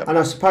 Yeah. Yep. And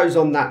I suppose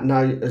on that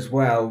note as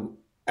well,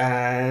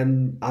 I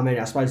mean,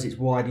 I suppose it's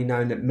widely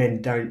known that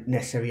men don't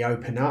necessarily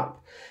open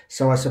up.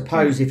 So I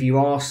suppose if you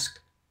ask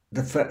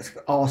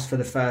for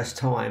the first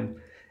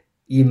time,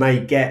 you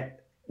may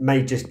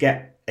just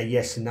get a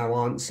yes and no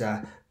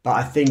answer. But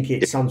I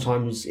think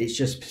sometimes it's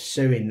just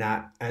pursuing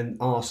that and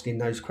asking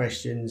those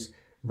questions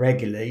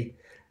regularly,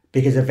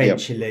 because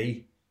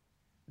eventually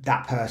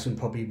that person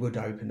probably would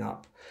open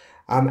up.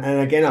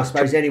 And again, I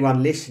suppose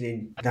anyone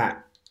listening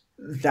that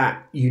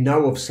you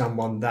know of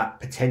someone that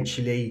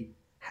potentially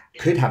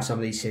could have some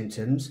of these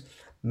symptoms,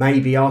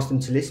 maybe ask them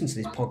to listen to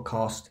this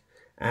podcast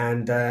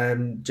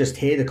and just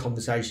hear the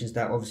conversations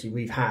that obviously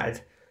we've had.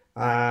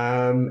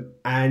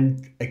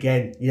 And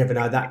again, you never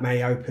know, that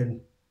may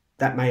open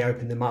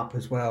them up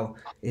as well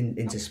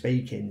into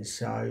speaking.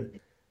 So,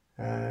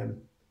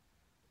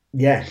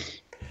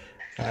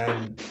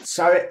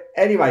 so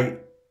anyway,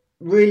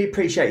 really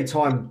appreciate your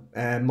time,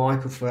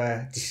 Michael,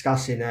 for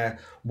discussing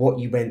what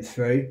you went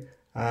through.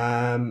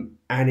 And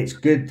it's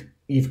good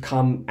you've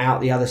come out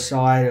the other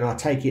side, and I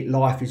take it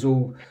life is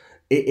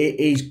it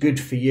is good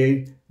for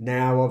you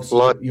now.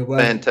 Obviously, you're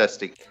working,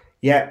 fantastic.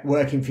 Yeah,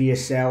 working for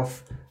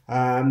yourself.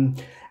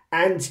 And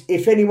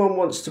if anyone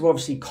wants to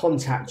obviously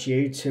contact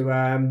you,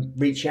 to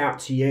reach out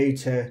to you,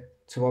 to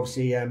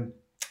obviously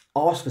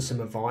ask for some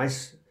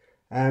advice,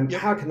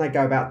 how can they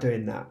go about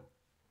doing that?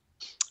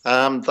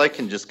 They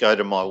can just go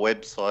to my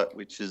website,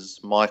 which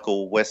is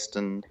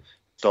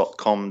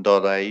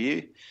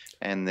michaelweston.com.au,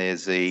 and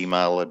there's the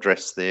email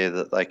address there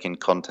that they can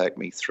contact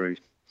me through.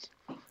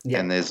 Yeah.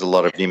 And there's a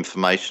lot of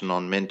information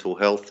on mental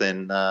health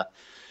and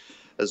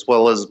as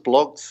well as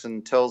blogs,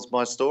 and tells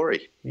my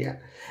story. Yeah.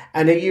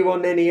 And are you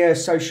on any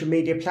social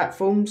media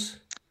platforms?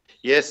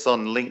 Yes,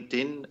 on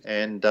LinkedIn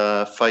and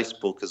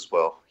Facebook as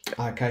well.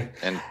 Okay.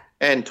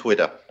 And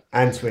Twitter.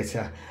 And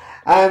Twitter.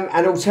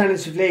 And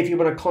alternatively, if you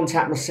want to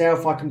contact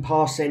myself, I can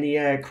pass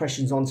any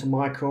questions on to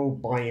Michael.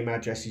 My email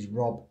address is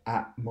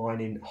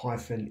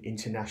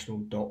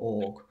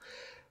rob@mining-international.org.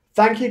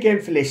 Thank you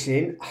again for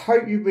listening.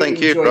 Hope you really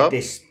enjoyed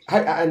this.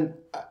 And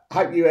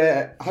hope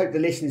the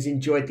listeners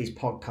enjoyed this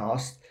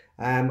podcast.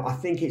 I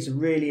think it's a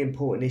really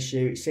important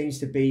issue. It seems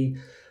to be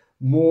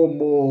more and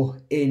more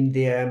in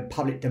the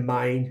public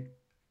domain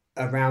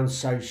around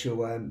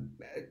social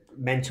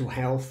mental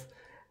health,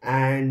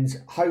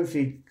 and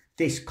hopefully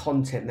this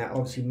content that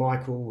obviously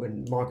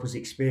Michael's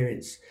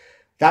experience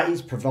that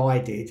is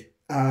provided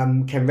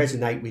can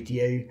resonate with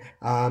you.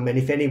 And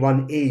if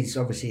anyone is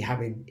obviously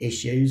having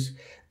issues,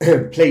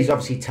 please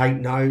obviously take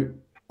note.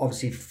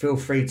 Obviously feel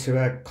free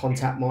to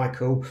contact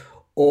Michael,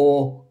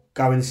 or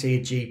go and see a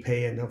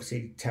GP and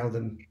obviously tell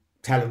them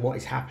what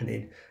is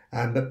happening.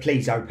 But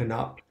please open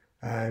up,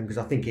 because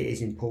I think it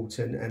is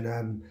important,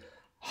 and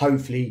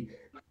hopefully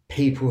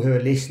people who are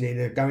listening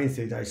are going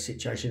through those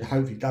situations,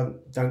 hopefully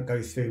don't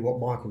go through what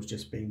Michael's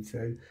just been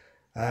through.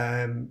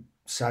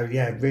 So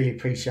yeah, really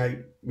appreciate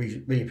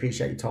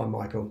your time,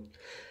 Michael.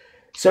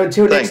 So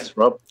until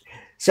Rob.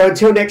 So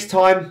until next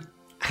time,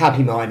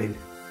 happy mining.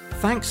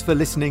 Thanks for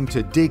listening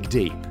to Dig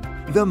Deep,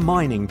 the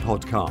mining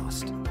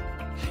podcast.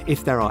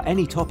 If there are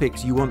any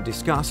topics you want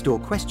discussed or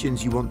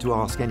questions you want to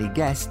ask any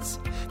guests,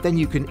 then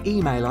you can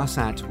email us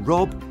at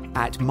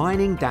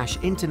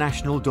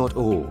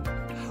rob@mining-international.org.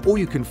 Or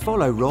you can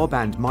follow Rob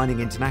and Mining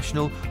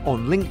International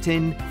on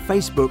LinkedIn,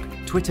 Facebook,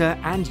 Twitter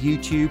and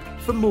YouTube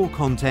for more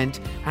content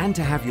and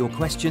to have your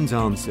questions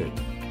answered.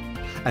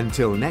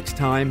 Until next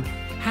time,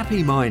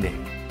 happy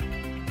mining.